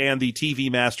Afterthought and the TV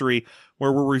Mastery,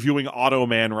 where we're reviewing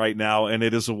Automan right now, and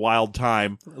it is a wild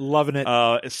time. Loving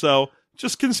it. So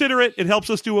just consider it. It helps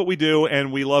us do what we do,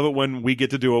 and we love it when we get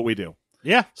to do what we do.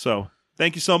 Yeah. So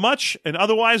thank you so much. And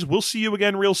otherwise, we'll see you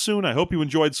again real soon. I hope you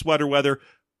enjoyed Sweater Weather.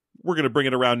 We're going to bring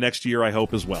it around next year, I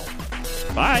hope, as well.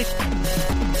 Bye.